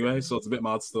good anyway, so it's a bit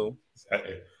mad still.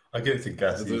 I'll get it to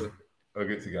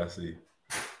Gassy.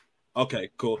 Okay,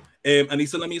 cool.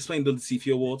 Anita, let me explain the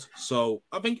Latifi Awards. So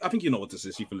I think you know what this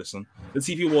is. You can listen. The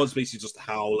Latifi Awards basically just the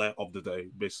howler of the day,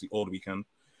 basically all the weekend.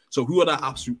 So who are the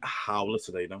absolute howler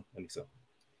today, now, Anita?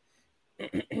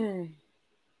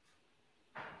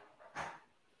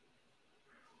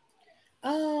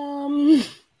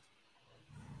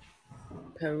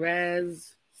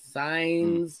 Perez,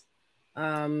 Sainz,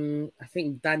 I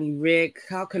think Danny Rick.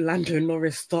 How can Lando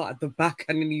Norris start at the back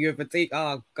and then you overtake?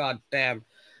 Oh god damn.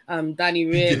 Danny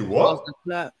Rick. He did what?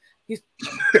 He's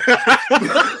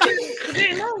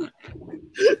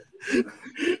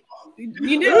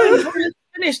you didn't know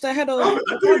finished ahead of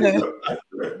Ricardo.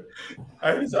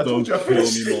 I told you I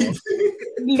finished.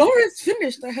 Norris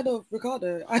finished ahead of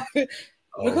Ricardo.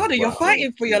 Ricardo, you're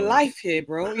fighting for your life here,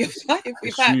 bro. You're fighting for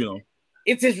your life.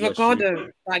 It is Ricardo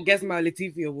that gets my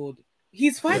Latifi award.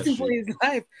 He's fighting for his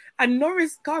life, and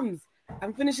Norris comes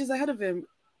and finishes ahead of him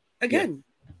again.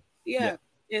 Yeah.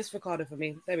 It's Ricardo for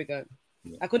me. There we go.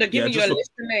 I could have given you a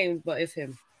list of names, but it's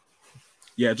him.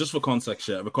 Yeah, just for context,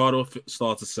 Ricardo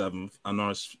started 7th and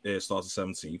Norris started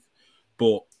 17th,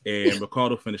 but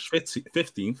Ricardo finished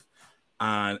 15th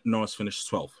and Norris finished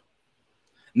 12th.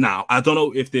 Now, I don't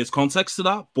know if there's context to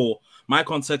that, but my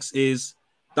context is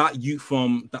that youth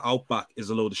from the Outback is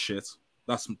a load of shit.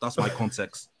 That's my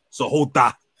context. So hold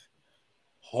that.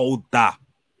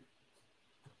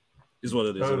 Is what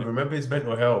it is. Remember his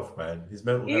mental health, man. His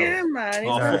mental health. Yeah, man.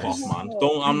 Oh, fuck off, man.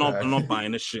 I'm not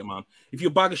buying this shit, man. If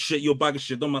you're a bag of shit, you're a bag of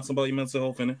shit. Don't matter about your mental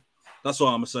health, innit? That's all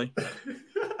I'm gonna say.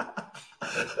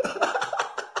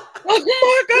 Oh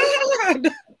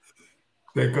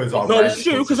my god. No, it's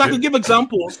true, because I could give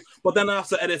examples, but then I have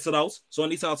to edit it out. So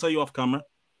Anita, I'll tell you off camera.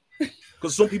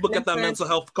 Because some people get that mental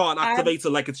health card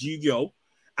activated like it's Yu-Gi-Oh!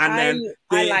 And then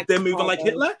they're moving like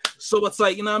Hitler. So it's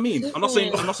like, you know what I mean? I'm not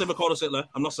saying Ricardo's Hitler.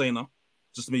 I'm not saying that.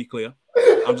 Just to be clear.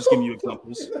 I'm just giving you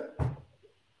examples.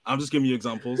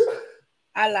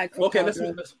 I like Ricardo. Okay, let's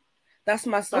that's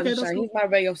my sunshine. Okay, he's my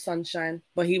ray of sunshine.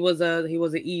 But he was an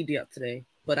idiot today.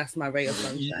 But that's my ray of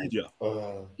sunshine.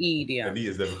 Idiot.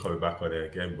 Anita's never coming back on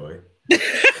it again, boy.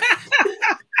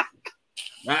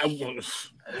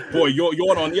 Boy,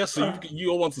 you're on. Yes, so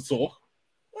you all want to talk.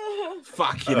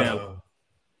 Fucking hell.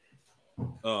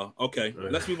 Okay.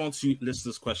 Let's move on to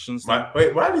listeners' questions. Why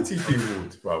Latifi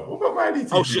Awards, bro? What about my Latifi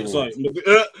Oh shit! Sorry.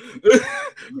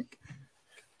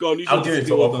 Go on. I'll give it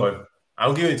to Ocon.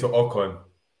 I'll give it to Ocon,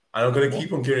 and I'm gonna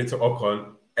keep on giving it to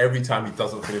Ocon every time he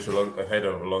doesn't finish ahead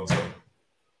of Alonso.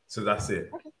 So that's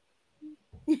it.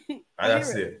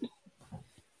 That's it.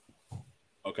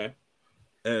 Okay.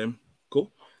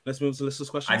 Cool. Let's move to listeners'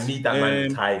 questions. I need that man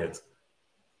retired.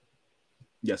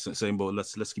 Yes, same boat.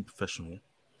 Let's keep professional here.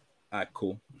 All right,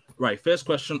 cool. Right, first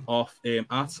question off at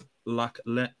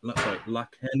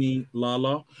Lakheni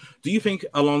Lala. Do you think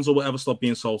Alonso will ever stop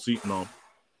being salty? No.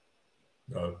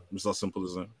 It's that simple,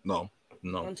 isn't it? No.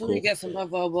 Until he gets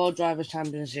another World Drivers'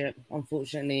 Championship,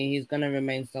 unfortunately, he's gonna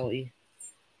remain salty.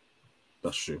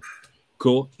 That's true.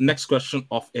 Cool. Next question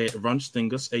off Ranch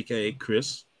Stingus, aka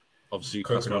Chris. Obviously,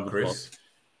 Coconut Chris.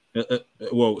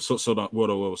 Whoa, slow down.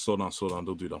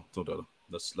 Don't do that.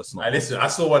 Let's not. Listen, I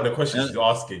saw one of the questions he's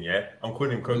asking. Yeah, I'm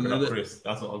calling him Coconut Chris.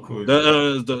 That's what I'm calling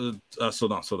him. Slow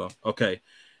down. Okay.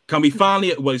 Can we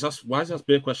finally? Why is that a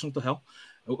big question? What the hell?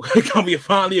 Can we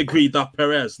finally agree that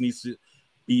Perez needs to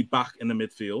be back in the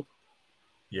midfield?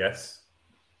 Yes,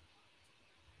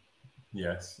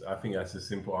 I think that's a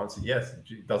simple answer. Yes,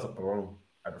 it doesn't belong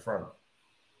at the front.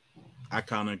 I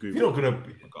can't agree. If you're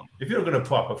not gonna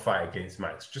put up a fight against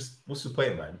Max, just what's the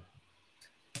point, man?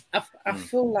 I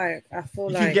feel like you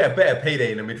can get a better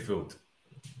payday in the midfield.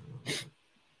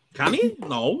 Can he?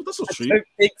 No, that's not true. I don't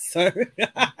think so.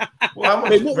 Well, how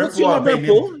much Red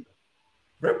Bull?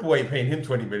 Red Bull ain't paying him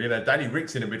 20 million, and Danny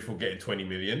Rick's in the midfield getting 20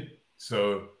 million.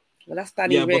 So that's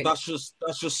Danny Rick. But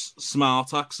that's just smart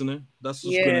tax, isn't it? That's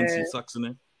just good tax, isn't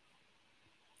it?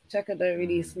 Checker don't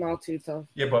really smile too tough.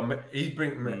 Yeah, but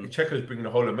Checker's bringing the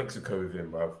whole of Mexico with him,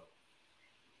 bro.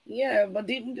 Yeah, but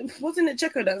wasn't it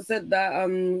Checker that said that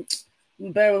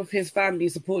Bear with his family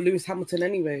support Lewis Hamilton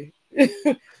anyway?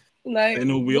 Like, they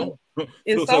no wheel.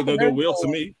 Looks like they no wheel to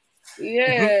me.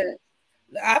 Yeah.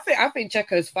 I think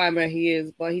Checker's fine where he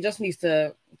is, but he just needs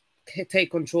to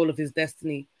take control of his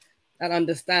destiny and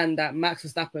understand that Max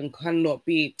Verstappen cannot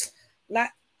be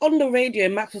like on the radio.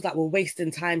 Max was like, "We're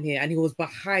wasting time here," and he was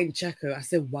behind Checo. I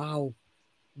said, "Wow.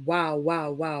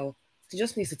 He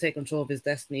just needs to take control of his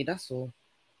destiny. That's all."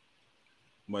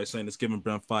 Why are you saying it's giving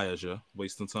Brent fires? Yeah,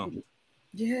 wasting time.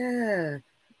 Yeah,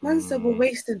 Man said we're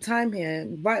wasting time here,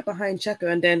 right behind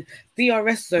Checo, and then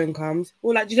DRS zone comes.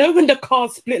 We're like, you know when the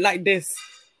cars split like this?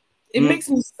 It makes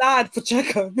me sad for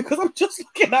Checo because I'm just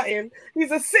looking at him.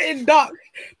 He's a sitting duck,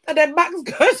 and then Max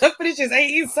goes and finishes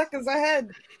 18 seconds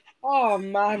ahead. Oh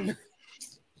man!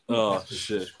 Oh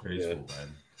shit! Disgraceful,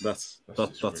 man. That's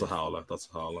a howler. That's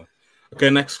a howler. Okay,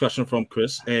 next question from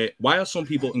Chris. Why are some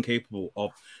people incapable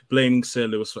of blaming Sir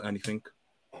Lewis for anything?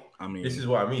 I mean, this is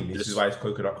what I mean. This is why it's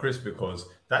Coconut Chris, because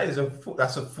that's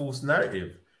a false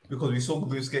narrative. Because we saw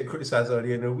Lewis get criticized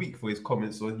earlier in the week for his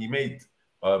comments he made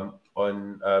on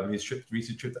his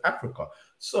recent trip to Africa.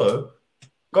 So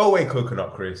go away,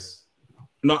 Coconut Chris.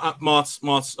 No, Marts.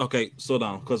 Okay, slow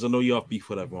down, because I know you have beef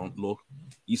with everyone. Look,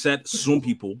 you said some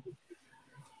people,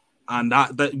 and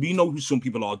that we know who some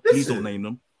people are. Please don't name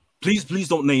them. Please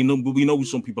don't name them. But we know who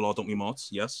some people are, don't we, Marts?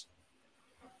 Yes.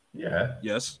 Yeah.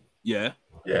 Yes. Yeah.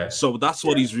 Yeah. So that's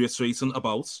what he's reiterating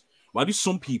about. Why do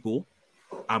some people,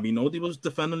 and we know they was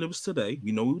defending Lewis today,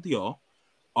 we know who they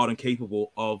are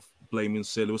incapable of blaming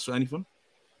Sir Lewis for anything?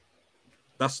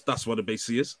 That's what it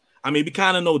basically is. I mean, we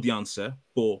kind of know the answer,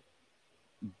 but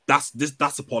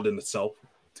that's a pod in itself.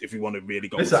 If you want to really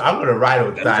go, listen, I'm gonna ride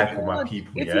or die for my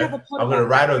people. Yeah, I'm gonna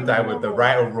ride or die with the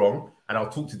right or wrong, and I'll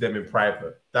talk to them in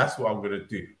private. That's what I'm gonna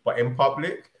do. But in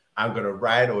public, I'm gonna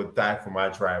ride or die for my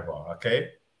driver.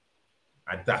 Okay.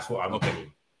 And that's what I'm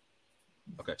doing.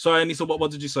 Okay. Sorry, Anita,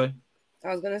 what did you say? I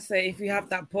was gonna say, if you have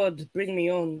that pod, bring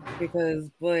me on, because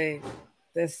boy,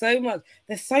 there's so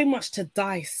much to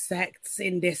dissect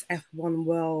in this F1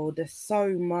 world. There's so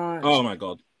much. Oh my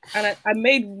god. And I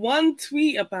made one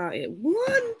tweet about it.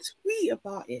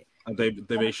 And they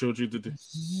ratioed you, did they?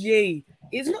 Yay.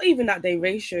 It's not even that they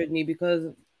ratioed me,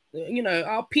 because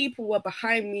our people were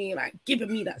behind me, like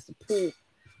giving me that support.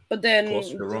 But then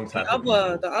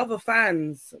the other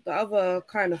fans, the other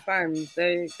kind of fans,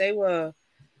 they were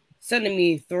sending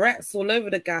me threats all over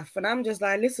the gaff, and I'm just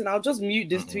like, listen, I'll just mute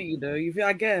this tweet, you feel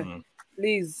I get?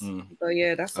 Please. But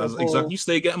yeah, that's exactly. You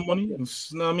stay getting money. You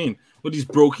know what I mean? With these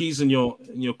brokies and your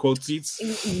quote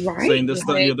tweets, right? Saying this,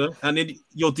 that, the other, and then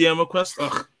your DM request,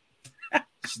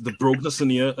 the brokenness in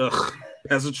here,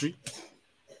 peasantry.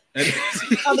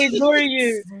 I'm ignoring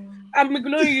you.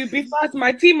 Be fast.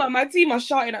 My team are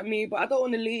shouting at me, but I don't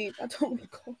want to leave. I don't want to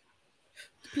go.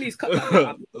 Please cut that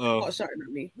out. Not shouting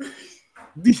at me.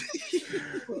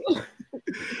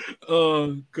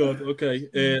 Oh god.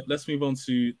 Okay. Let's move on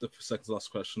to the second to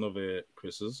last question of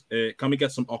Chris's. Can we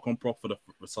get some Ocon prop for the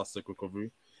fantastic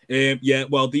recovery? Yeah.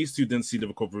 Well, these two didn't see the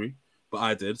recovery, but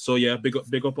I did. So yeah, big up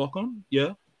Ocon.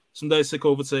 Yeah. Some days sick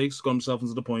overtakes, got himself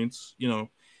into the points.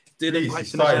 Didn't quite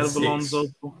finish ahead of Alonso.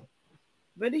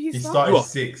 Where did he start? He started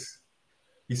sixth.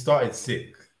 He started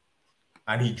sixth,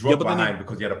 and he dropped behind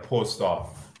because he had a poor start.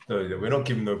 So we're not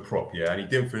giving no prop, yeah, and he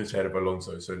didn't finish ahead of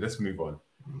Alonso. So let's move on.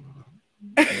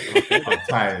 I'm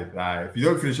tired. Like, if you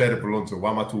don't finish ahead of Alonso, why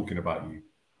am I talking about you?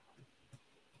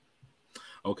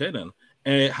 Okay, then.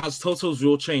 Has Toto's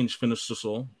rule change finished us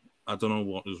all? I don't know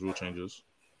what his rule change is.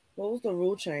 What was the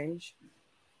rule change?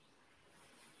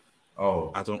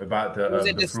 Oh, I don't. About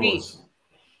the flaws.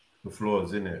 The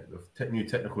flaws, in it. The new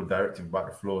technical directive about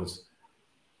the flaws.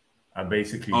 And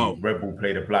basically, Red Bull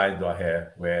played a blinder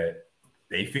here where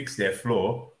they fixed their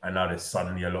flaw and now they're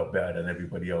suddenly a lot better than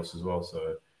everybody else as well.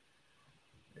 So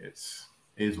it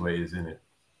is what it is, isn't it?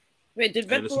 Wait,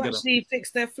 did Red Bull actually fix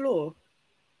their flaw?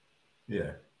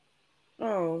 Yeah.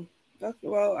 Oh,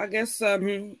 well, I guess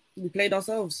we played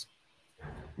ourselves.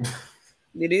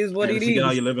 It is what it is.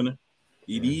 How you living it?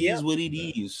 It is what it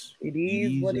is. It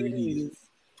is what it is.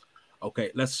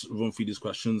 Okay, let's run through these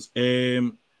questions.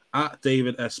 At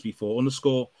David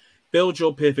SB4_, build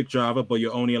your perfect driver, but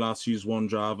you're only allowed to use one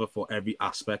driver for every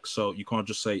aspect. So you can't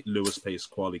just say Lewis pace,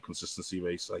 quality, consistency,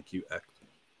 race, IQ, act.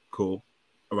 Cool.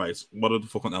 All right. What are the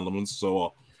fucking elements?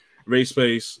 So race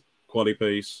pace, quality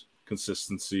pace,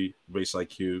 consistency, race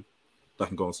IQ. That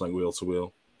can go on like wheel to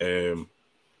wheel.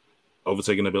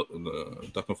 Overtaking a bit.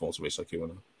 That can fall to race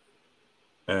IQ.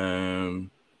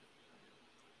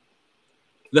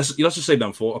 Let's just say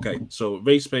them four. Okay, so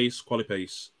race pace, quality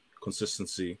pace,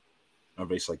 consistency, and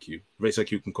race IQ. Race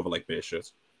IQ can cover like bare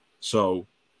shit. So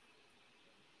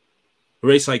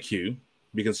race IQ,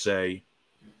 we can say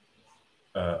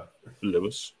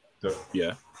Lewis. The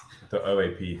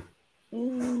OAP.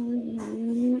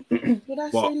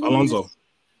 What, Alonso?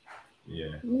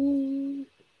 Yeah.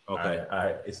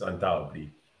 Okay. It's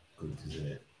undoubtedly good, isn't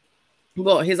it?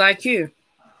 What, his IQ?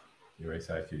 Your race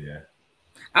IQ, yeah.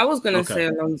 I was gonna say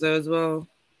Alonso as well.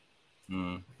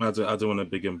 I don't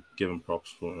want to give him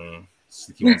props for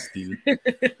sticky one stealing.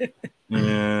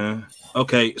 Yeah.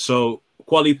 Okay, so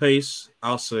Quality pace,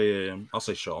 I'll say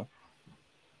Shaw.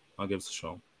 I'll give it to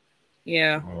Shaw.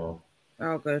 Yeah. Oh.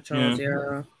 I'll go Charles,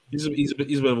 yeah. He's a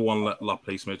bit of a one lap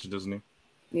pace merchant, doesn't he?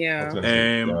 Yeah. I was going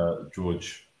to say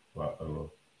George. But,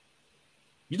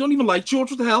 you don't even like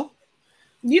George, what the hell?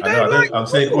 You don't like I'm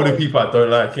saying all the people I don't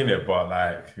like in it, but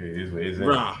like it is what it is.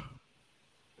 Rah.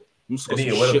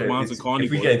 Anita,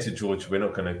 if we get into George, we're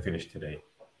not going to finish today.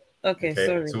 Okay,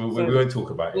 sorry. So we won't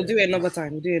talk about it. We'll do it another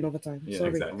time. Yeah,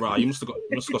 sorry. exactly. Right, you must have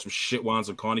got some shit wines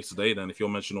and carnies today. Then, if you're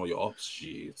mentioning all your ops,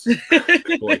 shit.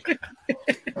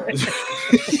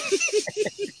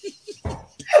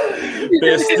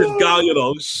 Bastard gal, you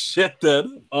know, shit.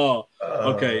 Then,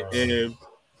 okay.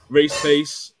 Race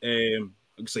pace. I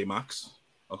can say Max.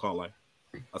 I can't lie.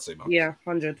 I'd say Max. Yeah,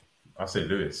 100. I'll say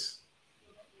Lewis.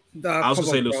 I was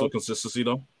gonna say Lewis for consistency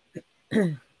though.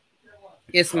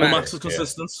 Yes, Max is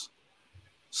consistent.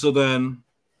 So then,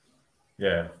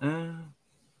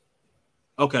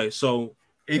 okay. So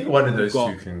either one of those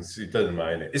two things, it doesn't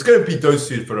matter. It's going to be those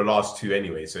two for the last two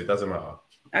anyway, so it doesn't matter.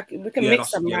 We can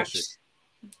mix and match.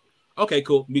 Okay,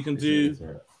 cool. We can do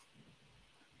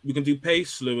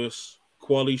pace, Lewis,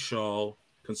 quality, Charles,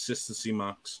 consistency,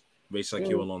 Max, race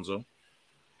IQ, Alonso.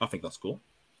 I think that's cool.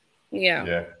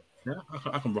 Yeah.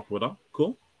 I can rock with that.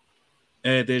 Cool.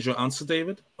 There's your answer,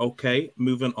 David. Okay,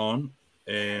 moving on.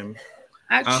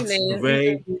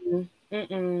 Actually,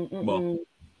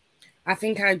 I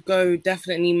think I'd go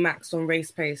definitely Max on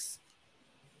race pace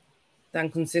than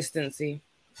consistency.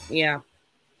 Yeah.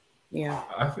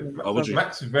 I think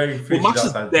Max is very. Max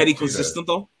is very consistent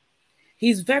though.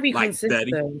 He's very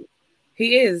consistent. Daddy.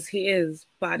 He is.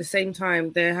 But at the same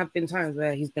time, there have been times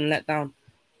where he's been let down.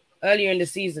 Earlier in the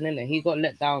season, innit? He got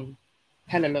let down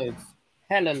hella loads.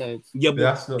 Yeah,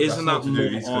 but isn't that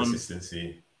more on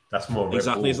consistency? That's more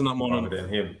exactly. Isn't that more on than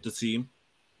him? The team.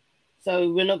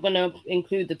 So we're not gonna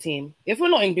include the team. If we're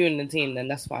not including the team, then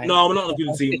that's fine. No, we're not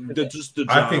including the team. Just the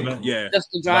driver. I think,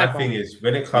 just the driver. My thing is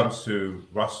when it comes to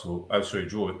Lewis.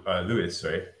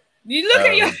 You look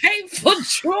at your hate for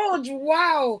George.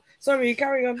 Wow. Sorry,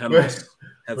 carry on. When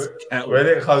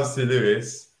it comes to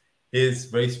Lewis,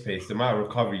 his race pace, the amount of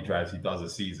recovery drives he does a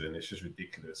season, it's just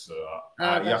ridiculous. So you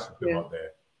have to put him up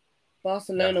there.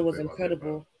 Barcelona was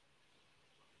incredible.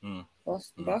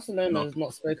 Barcelona is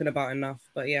not spoken about enough,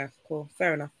 but yeah, cool,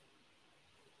 fair enough.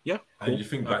 Yeah, and you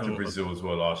think back to Brazil as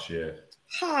well last year.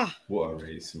 What a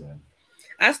race, man!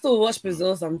 I still watch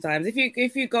Brazil sometimes.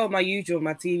 If you go on my YouTube,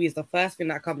 my TV is the first thing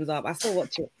that comes up. I still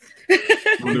watch it. The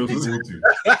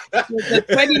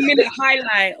 20-minute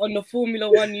highlight on the Formula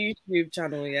One YouTube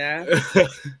channel. Yeah.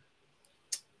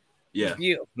 Yeah.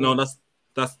 Beautiful. No, that's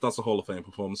a Hall of Fame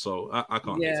performance. So I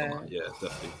can't get on that. Yeah,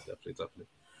 definitely.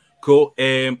 Cool.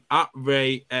 At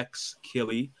Ray X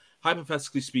Killy,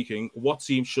 hypothetically speaking, what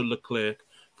team should Leclerc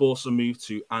force a move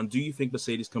to, and do you think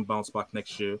Mercedes can bounce back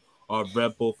next year? Or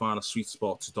Red Bull find a sweet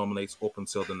spot to dominate up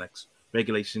until the next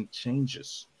regulation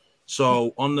changes?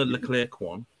 So on the Leclerc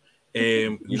one,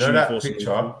 you know that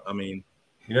picture?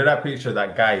 You know that picture of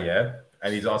that guy, yeah?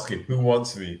 And he's asking, who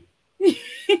wants me?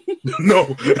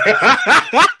 No.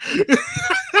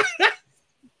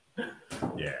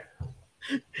 Yeah.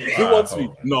 Who wants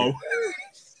me? No.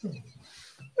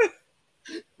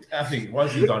 I think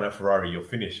once you've done a Ferrari, you're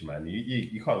finished, man.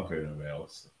 You can't go anywhere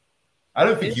else. I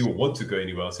don't think you would want to go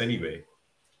anywhere else anyway.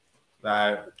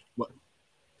 Like, what?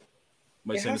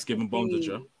 My saying it's given bondage,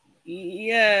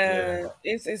 yeah.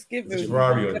 It's given it's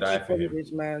Ferrari or die for him,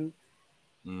 man.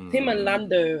 Him and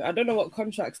Lando, I don't know what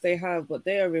contracts they have, but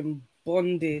they are in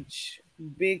bondage,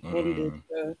 big bondage.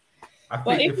 I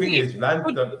think the thing is,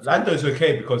 Lando's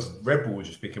okay because Red Bull will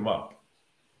just pick him up.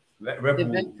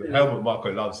 Helmut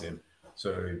Marko loves him,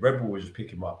 so Red Bull will just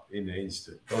pick him up in the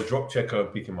instant. They'll drop Checo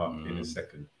and pick him up in a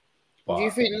second. But, do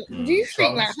you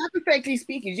think, like, hypothetically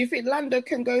speaking, do you think Lando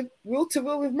can go wheel to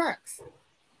wheel with Max?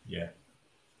 Yeah,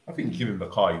 I think give him the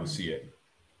car, you'll see it.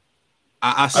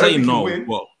 I say no.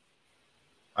 Well,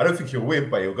 I don't think he'll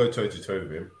win, but he'll go toe to toe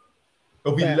with him.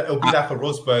 It'll be like a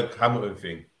Rosberg Hamilton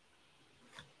thing.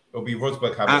 It'll be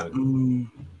Rosberg Hamilton.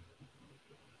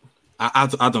 I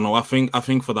don't know. I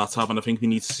think for that to happen, I think we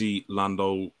need to see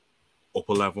Lando up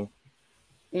a level,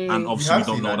 and obviously we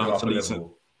don't know that until he's.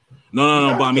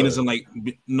 No. But I mean, isn't like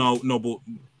no. But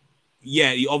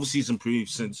yeah, he obviously has improved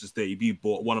since his debut.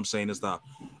 But what I'm saying is that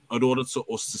in order for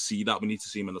us to see that, we need to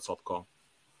see him in the top car.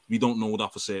 We don't know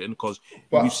that for certain because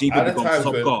we've seen people go to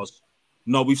top cars.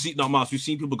 No, we've seen We've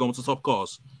seen people going to top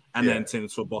cars and then turn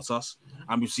into a Bottas,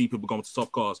 and we've seen people going to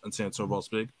top cars and turn into a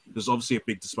Rosberg. There's obviously a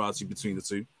big disparity between the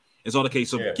two. It's not a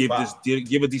case of give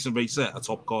a decent racer a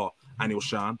top car and he'll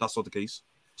shine. That's not the case.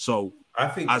 So I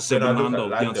think I said Lando,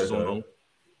 the answer's no.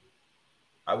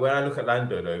 when I look at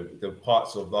Lando, though, the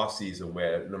parts of last season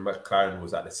where the McLaren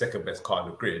was at the second best car on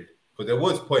the grid, because there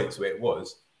was points where it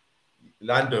was,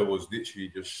 Lando was literally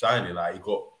just shining. Like, he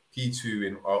got P2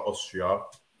 in Austria.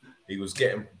 He's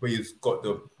got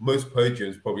the most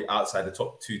podiums probably outside the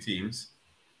top 2 teams.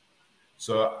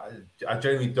 So I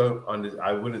generally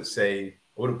I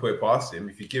wouldn't put it past him.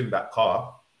 If you give him that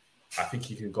car, I think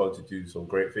he can go to do some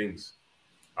great things.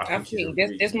 I think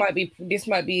this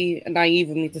might be naive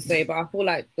of me to say, but I feel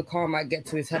like the car might get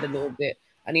to his head a little bit,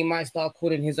 and he might start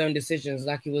calling his own decisions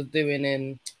like he was doing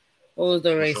in what was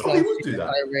the race last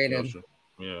year?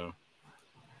 Yeah.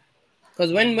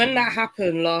 Because when that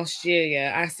happened last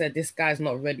year, I said this guy's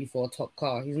not ready for a top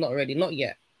car. He's not ready, not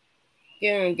yet.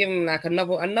 Give him like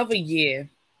another year.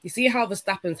 You see how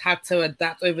Verstappen's had to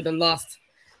adapt over the last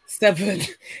 7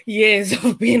 years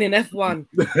of being in F1.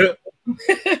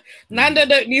 Nando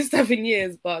don't need 7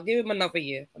 years, but give him another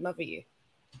year.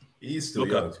 He's still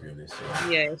young, to be honest.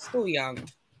 Yeah, he's still young.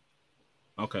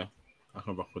 Okay, I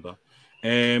can rock with that.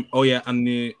 And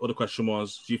the other question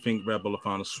was, do you think Red Bull have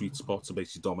found a sweet spot to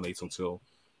basically dominate until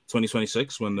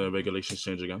 2026 when the regulations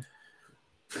change again?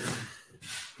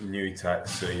 New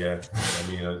tax, so yeah.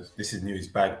 I mean, this is Newey's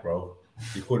bag, bro.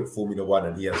 You call it Formula One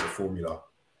and he has a formula.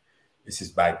 It's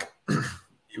his bag.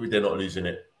 They're not losing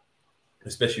it.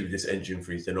 Especially with this engine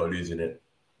freeze, they're not losing it.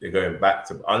 They're going back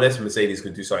to, unless Mercedes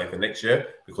can do something for next year,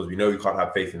 because we know we can't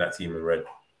have faith in that team in red.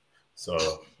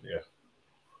 So, yeah.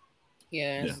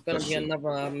 Yeah, it's going to be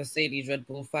another Mercedes Red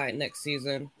Bull fight next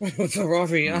season.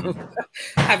 Ferrari. I've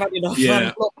had enough.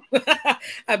 Yeah.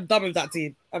 I'm done with that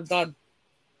team. I'm done.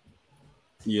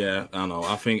 Yeah, I know.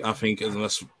 I think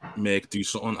unless Mick do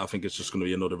something, I think it's just going to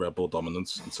be another Red Bull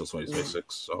dominance until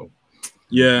 2026. So,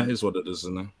 yeah, it's what it is,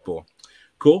 isn't it? But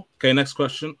cool. Okay, next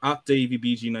question. At Davey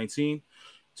BG19.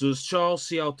 Does Charles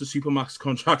see out the Supermax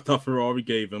contract that Ferrari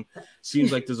gave him?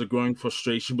 Seems like there's a growing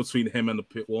frustration between him and the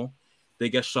pit wall. They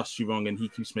get strategy wrong and he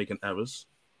keeps making errors.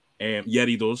 Yeah,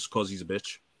 he does, because he's a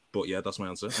bitch. But yeah, that's my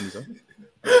answer. Anita?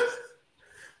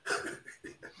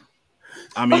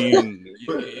 I mean,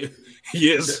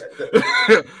 he is.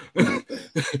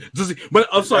 Does he? But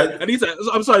I'm sorry, Anita.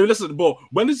 I'm sorry. Listen, but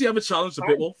when does he ever challenge the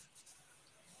pit wall?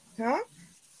 Huh?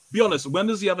 Be honest. When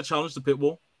does he ever challenge the pit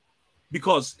wall?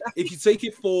 Because if you take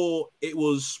it for,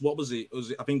 what was it?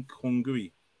 I think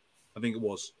Hungary. I think it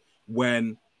was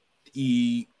when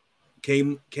he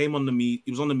came on he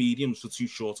was on the mediums for too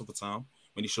short of a time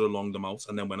when he should have longed them out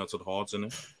and then went out to the hards in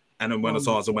it, and then went out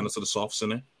to hards and went out to the softs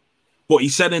in it. But he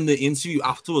said in the interview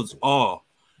afterwards, the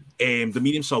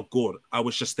mediums felt good. I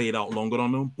wish I stayed out longer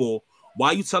on them. But why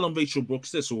are you telling Rachel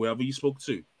Brooks this or whoever you spoke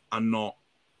to and not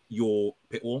your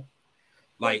pit wall?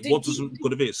 Like, what does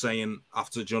good of it saying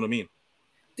after? Do you know what I mean?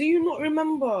 Do you not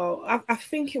remember? I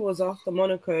think it was after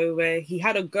Monaco where he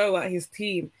had a go at his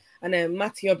team, and then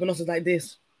Matteo Bonos was like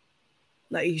this,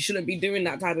 like he shouldn't be doing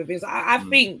that type of thing. So I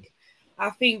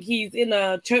think he's in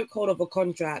a chokehold of a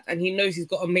contract, and he knows he's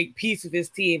got to make peace with his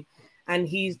team, and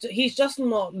he's just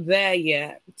not there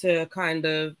yet to kind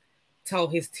of tell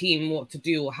his team what to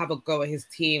do or have a go at his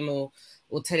team or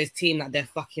tell his team that they're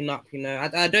fucking up. You know,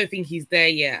 I don't think he's there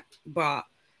yet. But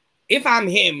if I'm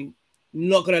him,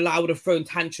 not gonna lie, I would have thrown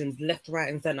tantrums left, right,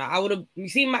 and center. I would have. You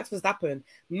see, Max Verstappen.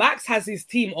 Max has his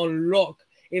team on lock.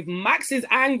 If Max is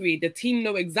angry, the team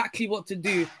know exactly what to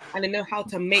do and they know how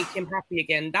to make him happy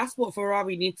again. That's what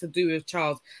Ferrari needs to do with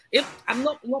Charles. If I'm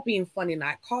not being funny,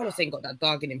 like Carlos ain't got that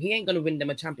dog in him. He ain't gonna win them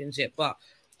a championship. But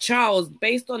Charles,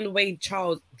 based on the way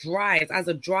Charles drives as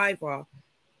a driver,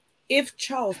 if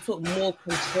Charles took more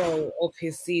control of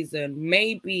his season,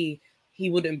 maybe he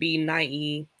wouldn't be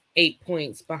 98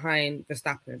 points behind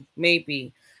Verstappen.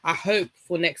 Maybe. I hope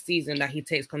for next season that he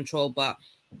takes control, but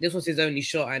this was his only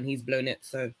shot and he's blown it,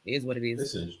 so it is what it is.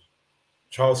 Listen,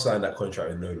 Charles signed that contract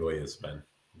with no lawyers, man.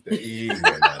 He ain't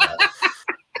getting like that.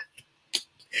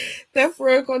 Death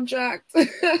row contract.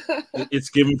 It's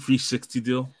giving 360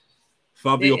 deal.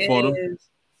 Fabio Forum.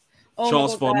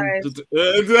 Charles Forum.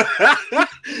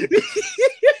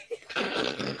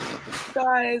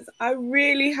 Guys, I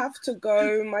really have to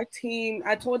go. My team,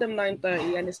 I told them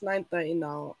 9:30 and it's 9:30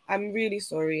 now. I'm really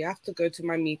sorry. I have to go to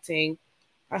my meeting.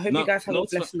 I hope you guys have a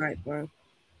blessed night, bro.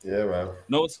 Yeah, man.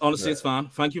 No, it's honestly it's fine.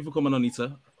 Thank you for coming,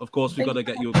 Anita. Of course, we got to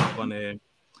get you back on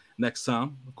next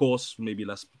time. Of course, maybe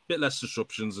bit less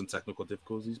disruptions and technical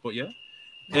difficulties, but yeah.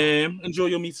 Enjoy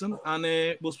your meeting, and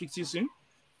we'll speak to you soon.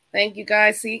 Thank you,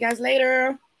 guys. See you guys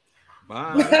later.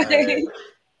 Bye.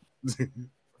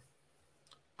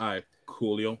 All right,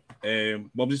 coolio.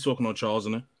 What was he talking on Charles,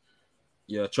 isn't it?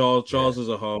 Yeah, Charles is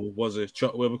a hoe. Was it?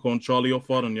 Where we calling Charlie or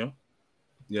Fodden, yeah?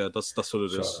 Yeah, that's what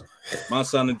it is. Man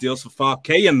signing deals for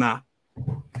 5K and that.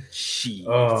 Shit.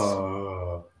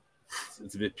 Oh,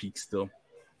 It's a bit peak still.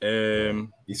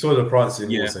 he saw the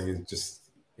prancing horse yeah. and he's just,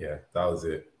 that was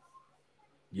it.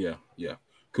 Yeah.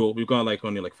 Cool. We've got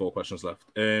only 4 questions left.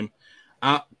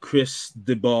 At Chris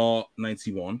DeBar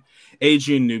 91,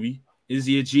 Adrian Newey, is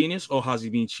he a genius or has he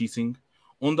been cheating?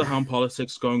 Underhand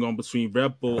politics going on between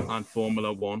Red Bull and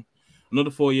Formula One.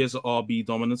 Another 4 years of RB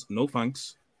dominance. No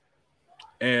thanks.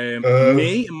 In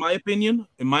my opinion,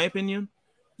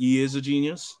 he is a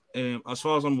genius. As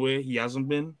far as I'm aware, he hasn't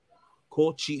been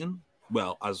caught cheating.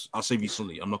 Well, as I say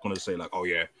recently, I'm not going to say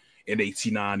in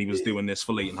 '89 he was doing this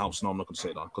for Leighton House. No, I'm not going to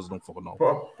say that because I don't fucking know.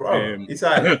 Bro, it's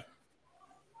like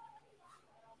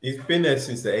he's been there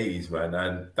since the 80s, man,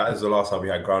 and that is the last time we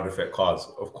had ground effect cars.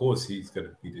 Of course, he's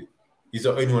the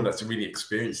only one that's really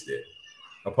experienced it.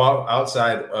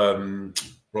 Outside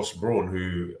Ross Brawn,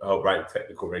 who helped write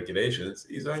technical regulations,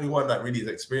 he's the only one that really has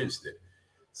experienced it.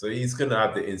 So he's gonna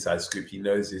have the inside scoop. He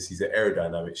knows this. He's an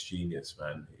aerodynamics genius,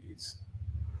 man. He's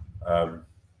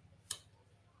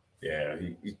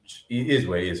he is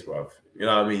where he is, bruv. You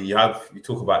know what I mean? You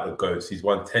talk about the GOATs. He's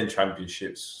won 10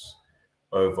 championships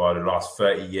over the last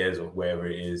 30 years or wherever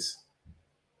it is.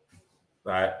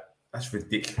 Like, that's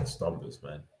ridiculous numbers,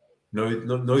 man.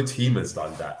 No team has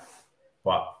done that,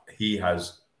 but he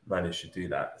has managed to do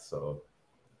that. So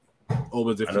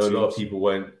over different I know teams. A lot of people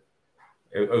went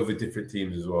over different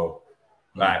teams as well.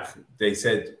 Like they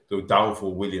said, the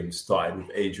downfall Williams started with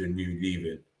Adrian Newey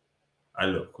leaving,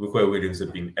 and look where Williams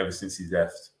have been ever since he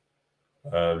left.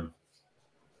 So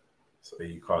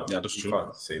you can't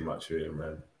say much to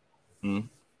him, man.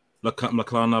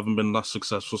 McLaren haven't been that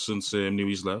successful since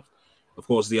Newey's left. Of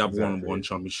course, they have won one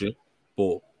championship,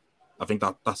 but I think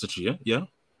that's a cheer. Yeah,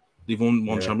 they've won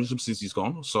one championship since he's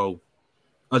gone. So,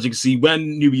 as you can see,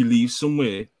 when Newey leaves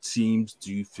somewhere, teams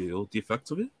do feel the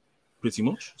effect of it, pretty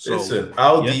much. So, listen,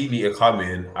 Audi need to come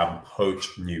in and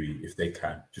poach Newey if they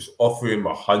can. Just offer him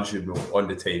 100 mil on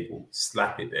the table,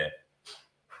 slap it there.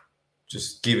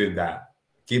 Just give him that.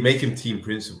 Make him team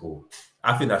principal.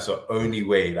 I think that's the only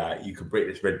way that you can break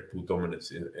this Red Bull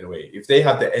dominance in a way. If they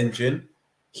have the engine,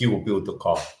 he will build the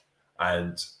car.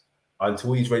 And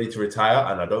until he's ready to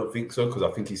retire, and I don't think so, because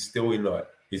I think he's still in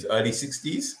his early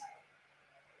 60s,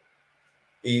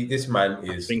 this man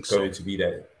is going to be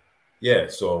there. Yeah,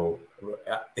 so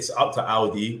it's up to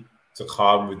Audi to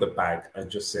come with the bag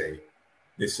and just say,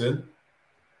 listen,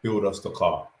 build us the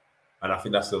car. And I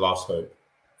think that's the last hope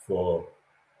for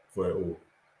it all.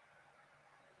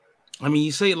 I mean,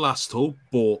 you say last hope,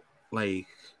 but they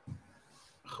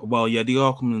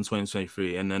are coming in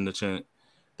 2023, and then the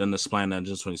spline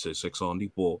engine 2026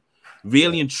 only. But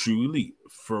really and truly,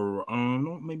 for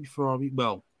not maybe Ferrari,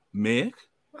 Merc.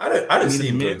 I don't see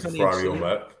him going to Ferrari or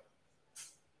Merc.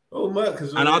 Oh, Merc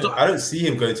as well. And I don't see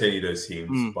him going to any of those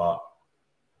teams, but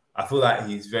I feel like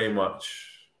he's very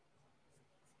much.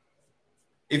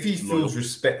 If he feels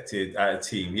respected at a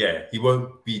team, he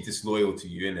won't be disloyal to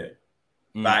you, innit?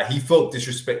 Like, he felt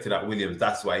disrespected at Williams.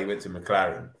 That's why he went to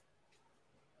McLaren.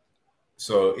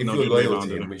 So if you're loyal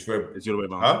to him, it's the other way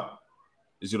around. Huh?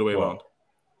 It's the other way around.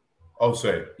 Oh,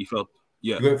 sorry. He felt,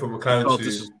 He went from McLaren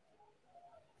to...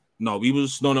 No, he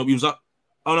was at...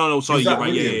 Oh, no, sorry. You're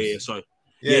right. Yeah, sorry.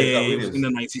 He was in the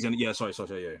 90s. And sorry.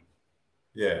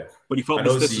 Yeah. But he felt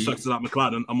disrespected at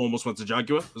McLaren and almost went to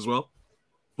Jaguar as well.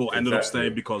 But ended up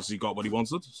staying because he got what he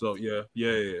wanted. So, yeah.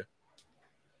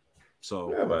 So,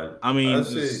 man. I mean, it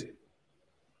is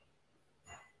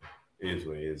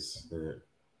what it is. Yeah.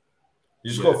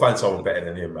 You just got to find someone better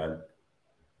than him, man.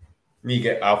 Me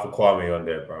get Alpha Kwame on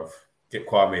there, bruv. Get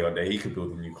Kwame on there. He could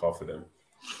build a new car for them.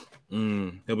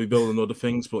 He'll be building other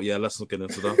things, but let's not get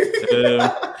into that.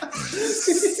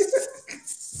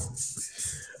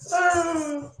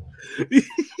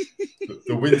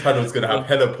 The wind tunnel's going to have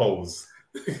hella poles.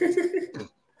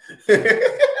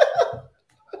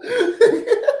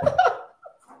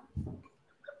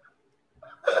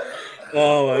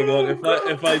 Oh my god!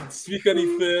 If I speak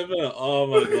any further, oh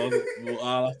my god,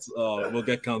 we'll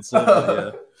get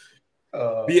cancelled.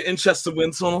 Be an interesting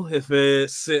wind tunnel if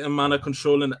certain man are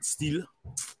controlling that steel.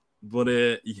 But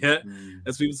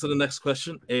let's move to the next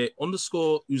question.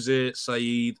 Underscore Uze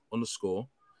Saeed underscore.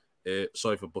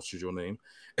 Sorry for butchering your name.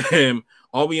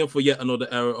 Are we in for yet another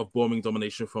era of bombing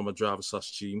domination from a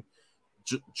driver/team?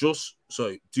 Do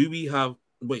we have?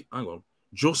 Wait, hang on.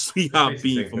 Just we have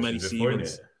been for many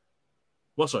seasons.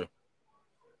 What, sorry?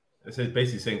 It says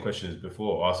basically the same question as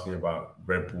before, asking about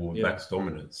Red Bull Max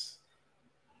dominance.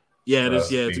 Yeah, it is.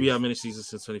 Do we have many seasons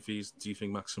since 23s? Do you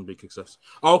think Max can break success?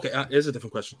 Oh, okay, here's a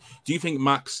different question. Do you think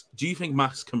Max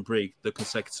can break the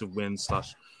consecutive wins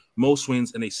 / most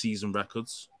wins in a season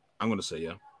records? I'm going to say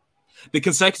yeah. The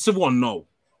consecutive one, no.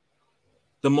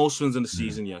 The most wins in the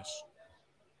season, yes.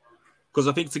 Because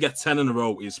I think to get 10 in a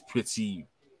row is pretty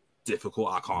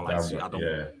difficult. I can't lie to you. I don't.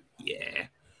 Yeah.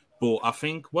 But I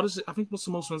think, what is it? I think what's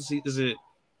the most wins? Is it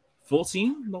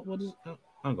 14? Not what is it?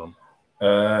 Hang on.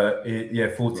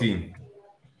 14.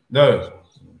 No.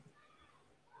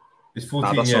 It's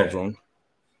 14. Nah, that sounds wrong.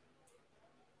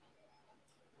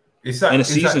 It's that in a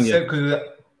season, because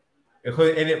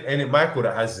ain't it Michael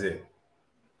that has it?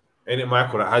 Ain't it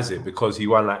Michael that has it because he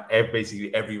won like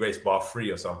basically every race bar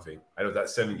 3 or something? I know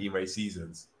that's 17 race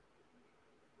seasons.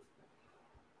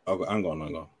 Oh, hang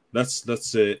on. Let's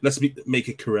make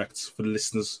it correct for the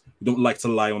listeners. We don't like to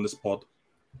lie on this pod.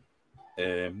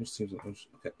 Okay,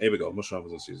 here we go. Much rather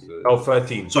than season.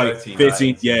 13. Sorry, 13.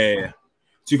 13. Yeah.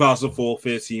 2004,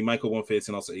 13. Michael won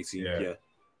 13, also 18. Yeah.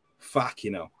 Fuck,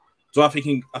 you know. So I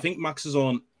think Max is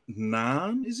on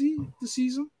 9, is he, this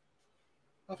season?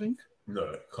 I think.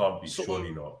 No, it can't be.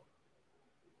 Surely not.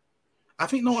 I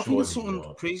think it's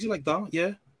something crazy like that,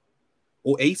 yeah.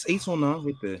 Or 8 or 9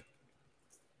 right there.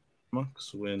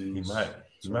 Max wins.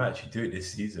 He might actually do it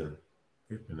this season.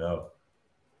 Flipping out.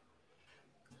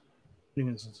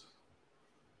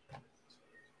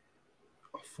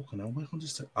 Oh, fucking hell. Why can't I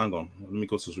just hang on. Let me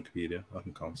go to Wikipedia. I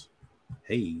can count.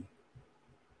 Hey.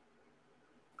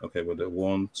 Okay, well,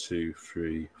 1, 2,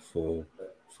 3, 4,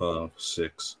 5,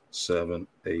 6, 7,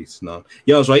 8, 9.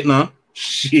 Yeah, I was right now.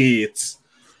 Shit.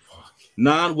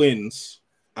 9 wins.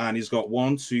 And he's got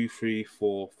 1, 2, 3,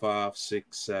 4, 5,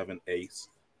 6, 7, 8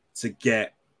 to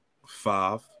get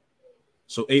 5.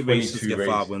 So 8 races to get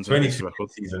 5 wins. 22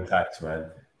 season tax, man.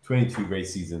 22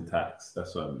 race season tax.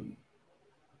 That's what I mean.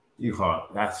 You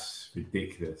can't. That's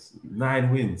ridiculous. 9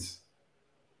 wins.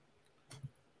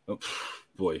 Oh,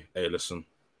 boy, hey, listen.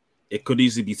 It could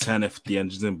easily be 10 if the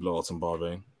engine didn't blow out in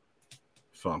Bahrain.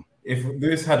 Fun. If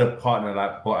Lewis had a partner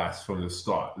like Bottas from the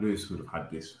start, Lewis would have had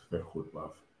this record,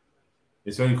 bruv.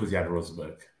 It's only because he had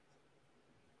Rosberg.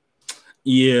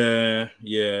 Yeah,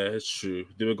 it's true.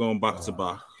 They were going back to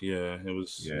back. Yeah, it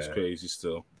was crazy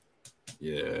still.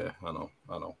 Yeah, I know.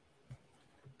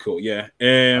 Cool. Yeah.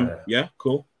 Yeah,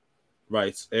 cool.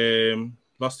 Right.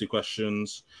 Last 2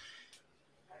 questions.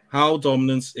 How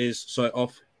dominant is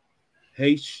off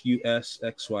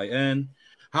HUSXYN?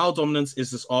 How dominant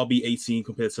is this RB18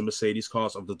 compared to Mercedes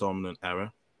cars of the dominant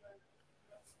era?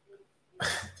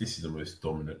 This is the most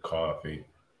dominant car, I think.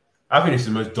 I think it's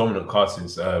the most dominant car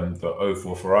since the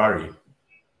 04 Ferrari.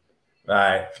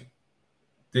 Like,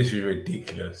 this is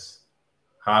ridiculous.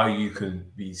 How you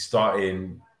can be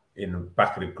starting in the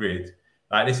back of the grid.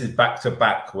 Like, this is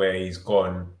back-to-back where he's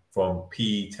gone from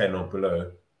P10 or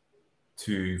below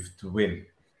to win.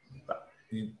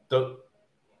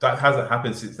 That hasn't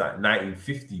happened since like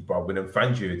 1950, bro, when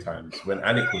Fangio times, when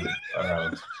Anik was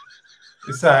around.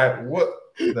 It's like, what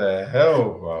the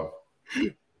hell, bro?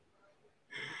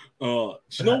 Do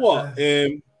you know what?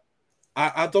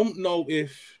 I don't know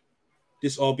if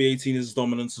this RB18 is as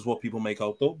dominant as what people make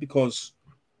out, though, because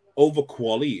over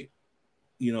quality,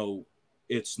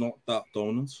 it's not that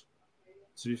dominant,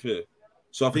 to be fair.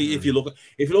 So I think if you look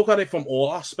at it from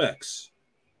all aspects,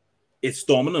 it's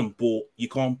dominant, but you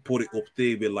can't put it up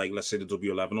there with, like, let's say the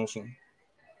W11 or something.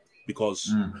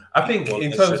 Because I think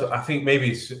maybe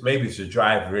it's a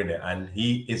driver in it, and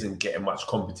he isn't getting much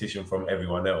competition from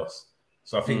everyone else.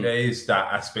 So I think there is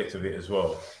that aspect of it as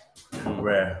well.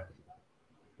 Where,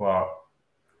 but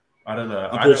I don't know.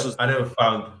 I never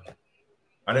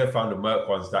found the Merc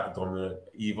ones that dominant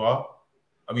either.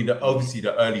 I mean, obviously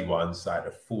the early ones, like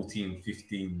the 14,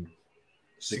 15,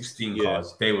 16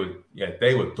 cars, they were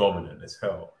dominant as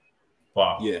hell.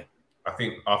 But I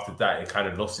think after that, it kind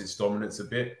of lost its dominance a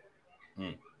bit.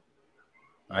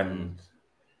 And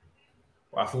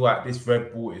I feel like this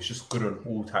Red Bull is just good on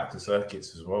all types of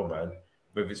circuits as well, man.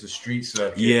 Whether it's a street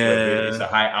circuit, whether it's a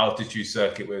high altitude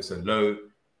circuit, whether it's a low,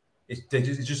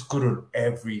 it's just good on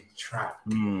every track.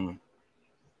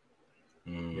 Yeah,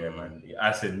 man.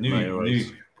 I said, new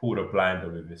pulled a blinder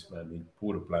with this, man. He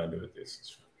pulled a blinder with this.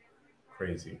 It's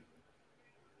crazy.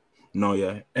 No,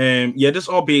 this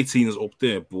RB18 is up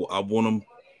there, but I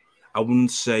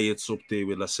wouldn't say it's up there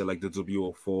with, let's say, like the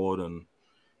W04 and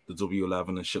the W11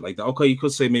 and shit like that. Okay, you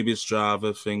could say maybe it's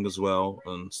driver thing as well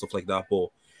and stuff like that, but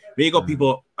maybe you got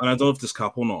people, and I don't know if this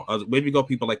cap or not, maybe you got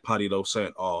people like Paddy though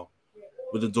saying,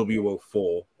 with the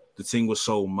W04, the thing was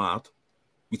so mad,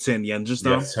 we turned the engines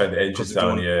down. Turn the engines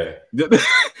down,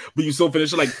 But you still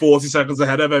finish like 40 seconds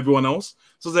ahead of everyone else.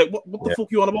 So it's like, what the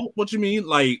fuck you on about? What do you mean?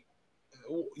 Like,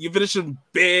 you're finishing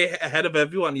bare ahead of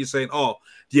everyone. You're saying,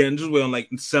 the engines were on like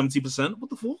 70%. What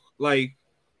the fuck? Like,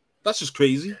 that's just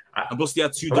crazy. And plus, they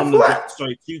had two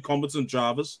competent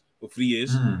drivers or 3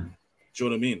 years. Do you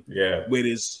know what I mean? Yeah.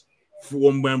 Whereas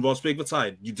when Rosberg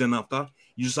retired, you didn't have that.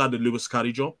 You just had the Lewis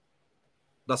carry job.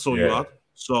 That's all you had.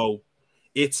 So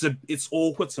it's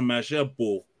awkward to measure,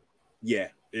 but yeah,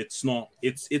 it's not.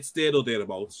 It's there or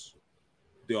thereabouts.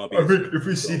 The RB. I think if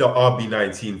we see the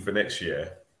RB19 for next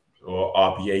year, or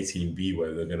RB18B,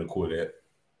 whatever they're going to call it,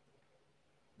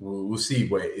 we'll see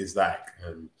what it is like,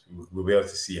 and we'll be able to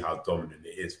see how dominant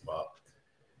it is. But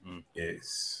it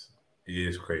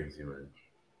is crazy, man.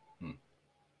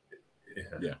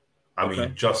 Yeah. I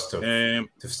mean, just to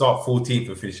start 14th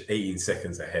and finish 18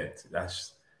 seconds ahead,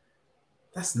 that's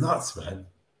nuts, man.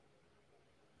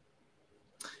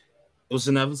 It was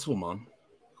inevitable, man.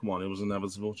 Come on, it was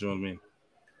inevitable. Do you know what I mean?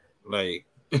 Like,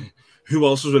 who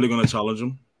else was really going to challenge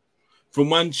him? From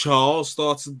when Charles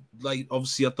started, like,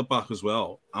 obviously at the back as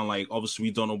well, and, like, obviously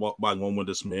we don't know what wagon would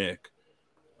this make.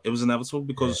 It was inevitable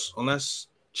because unless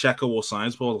Checo or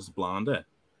Sainz was blind there,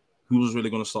 who was really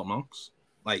going to stop Max?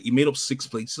 Like, he made up 6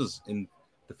 places in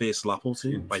the first lap or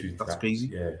two. Like, that's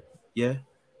crazy. Yeah.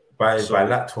 By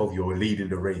lap 12, you're leading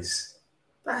the race.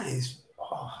 That is...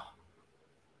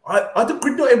 Are the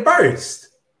grid not embarrassed?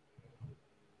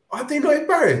 Are they not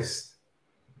embarrassed?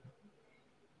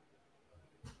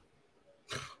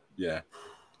 Yeah.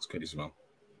 It's crazy, man.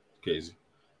 Crazy.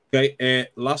 Okay,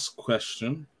 last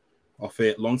question of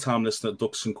a long-time listener,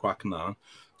 Ducks and Quack 9.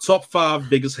 Top 5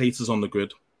 biggest haters on the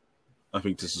grid. I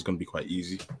think this is going to be quite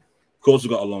easy. Of course,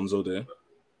 we've got Alonso there.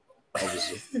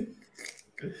 Obviously.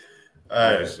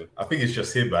 I think it's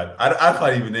just him, man. I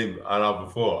can't even name another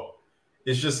before.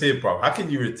 It's just him, bro. How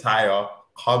can you retire,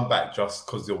 come back just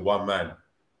because you're one man?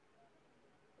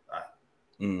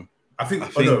 I think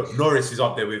Norris is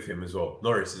up there with him as well.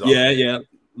 Norris is up there. Yeah.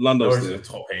 Lando's Norris there. is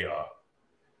a top hater.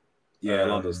 Yeah,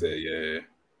 Lando's there, yeah.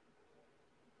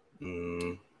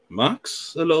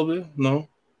 Max, a little bit? No,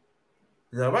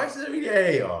 Max isn't really a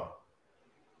hater.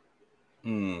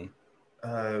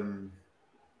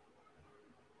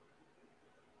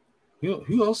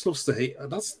 Who else loves to hate?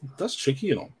 That's tricky,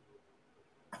 you know.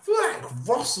 I feel like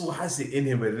Russell has it in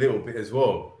him a little bit as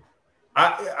well.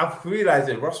 I've realized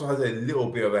that Russell has a little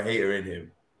bit of a hater in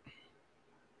him.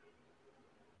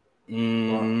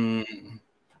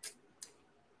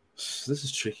 This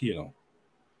is tricky, you know.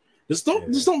 There's not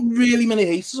really many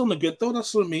haters on the grid, though.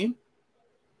 That's what I mean.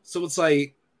 So it's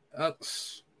like,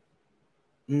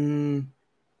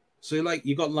 so like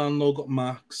you got Lando, got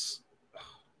Max.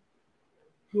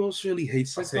 Who else really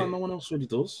hates like that? No one else really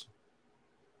does.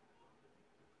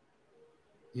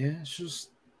 Yeah, it's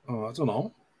just, I don't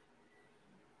know.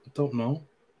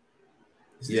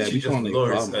 It's we just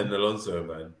Norris and Alonso,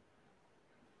 man.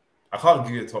 I can't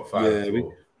give you a top 5.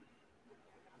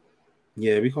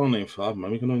 We can't name 5,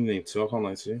 man. We can only name 2. I can't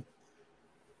lie to you.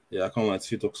 Yeah, I can't lie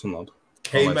to you, Ducks and Lod.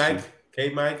 K-Mag?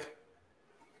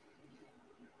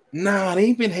 Nah, they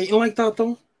ain't been hating like that,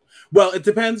 though. Well, it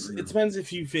depends. It depends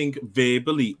if you think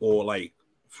verbally or, like,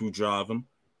 through driving.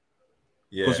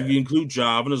 Yeah. Because if you include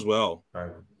driving as well,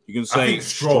 you can say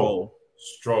Stroll.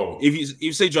 If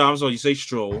you say driving as well, you say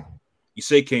Stroll, you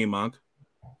say K-Mag,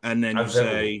 and then you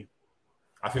say...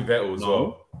 I think Vettel as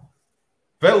well.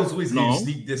 Vettel's always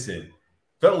sneak this in.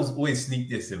 Vettel's always sneak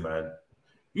this in, man.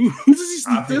 Who does he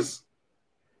sneak this?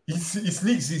 He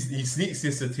sneaks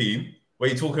this a team. Where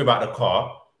you're talking about the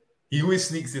car, he always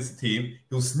sneaks this a team.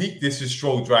 He'll sneak this to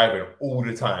Stroll driving all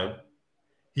the time.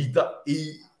 He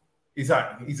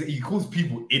calls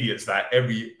people idiots like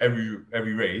every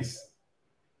race.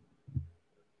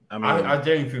 I mean, I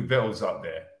genuinely think Vettel's up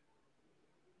there.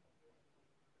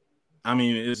 I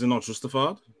mean, is it not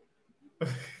justified?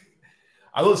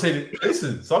 I don't say that.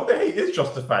 Listen, some hate is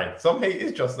justified.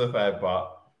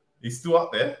 But he's still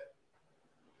up there.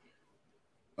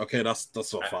 Okay, that's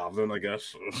what 5 then, I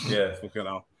guess. Yeah. Fucking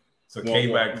hell. So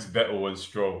K-Mag, Vettel, and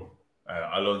Stroll.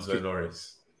 Alonso,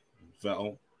 Norris.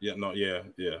 Vettel. Yeah.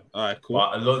 All right, cool.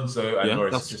 But Alonso and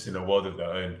Norris are just in a world of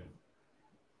their own.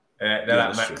 They're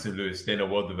like Max and Lewis. They're in a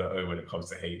world of their own when it comes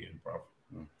to hating, bro.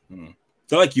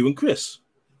 They're like you and Chris.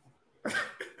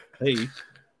 Hey.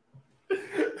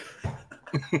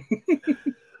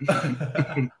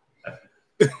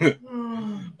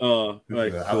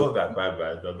 Right, I got that bad,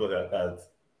 man. I got that bad.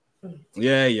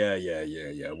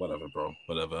 Yeah. Whatever, bro.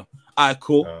 Whatever. All right,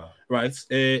 cool. Right.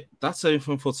 That's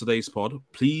everything for today's pod.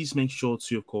 Please make sure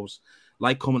to, of course,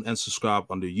 like, comment, and subscribe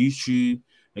on the YouTube.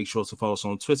 Make sure to follow us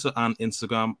on Twitter and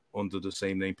Instagram under the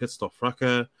same name, Pitstop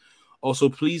Fracker. Also,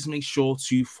 please make sure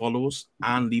to follow us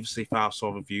and leave us a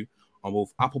 5-star review on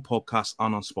both Apple Podcasts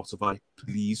and on Spotify,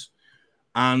 please.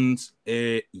 And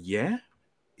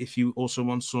if you also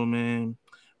want some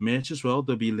merch as well,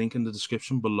 there'll be a link in the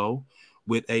description below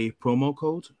with a promo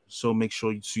code. So make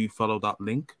sure to follow that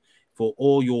link for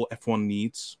all your F1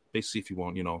 needs. Basically, if you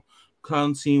want,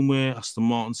 Crown team wear, Aston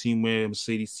Martin team wear,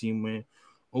 Mercedes team wear,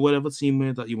 or whatever team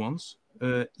wear that you want.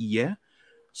 Yeah.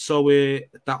 So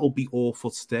that will be all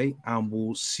for today, and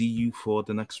we'll see you for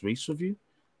the next race review.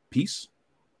 Peace.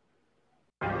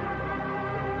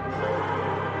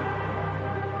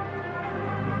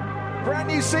 Brand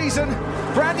new season,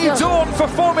 brand new dawn for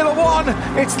Formula One.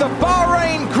 It's the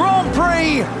Bahrain Grand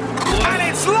Prix, and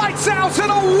it's lights out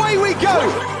and away we go.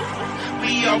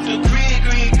 We off the grid,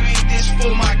 this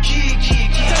for my kid.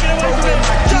 Taking away from him,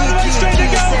 down the race straight to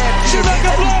go.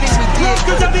 Schumacher blocks,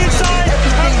 goes on the inside,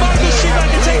 and Michael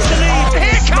Schumacher takes the lead.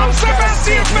 Here comes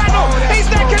Sebastian Vettel. He's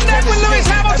neck and neck with Lewis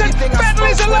Hamilton. Vettel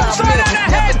is alongside and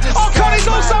ahead. Ocon is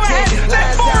also ahead.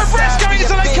 They're four abreast going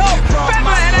into the cup.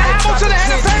 Vettel ahead of Hamilton,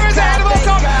 ahead of Perez, ahead of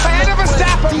Ocon, ahead of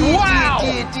Verstappen. Wow!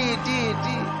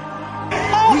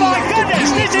 Oh my goodness,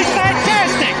 this is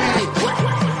fantastic.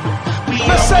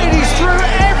 Mercedes threw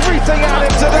everything at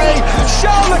him today.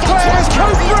 Charles Leclerc has come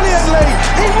brilliantly.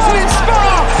 He won in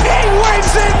Spa. He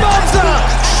wins in Monza.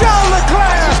 Charles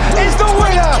Leclerc is the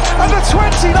winner of the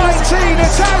 2019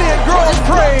 Italian Grand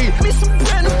Prix.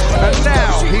 And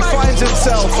now he finds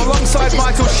himself alongside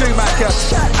Michael Schumacher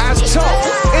as top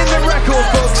in the record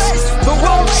books. The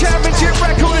World Championship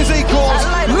record is equalled.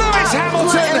 Lewis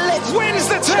Hamilton wins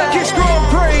the Turkish Grand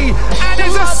Prix and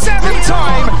is a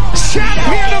 7-time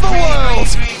champion of the world.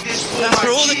 That's for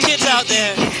all the kids out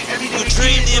there who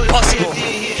dream the impossible.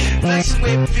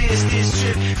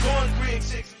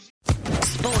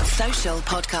 Sports Social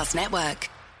Podcast Network.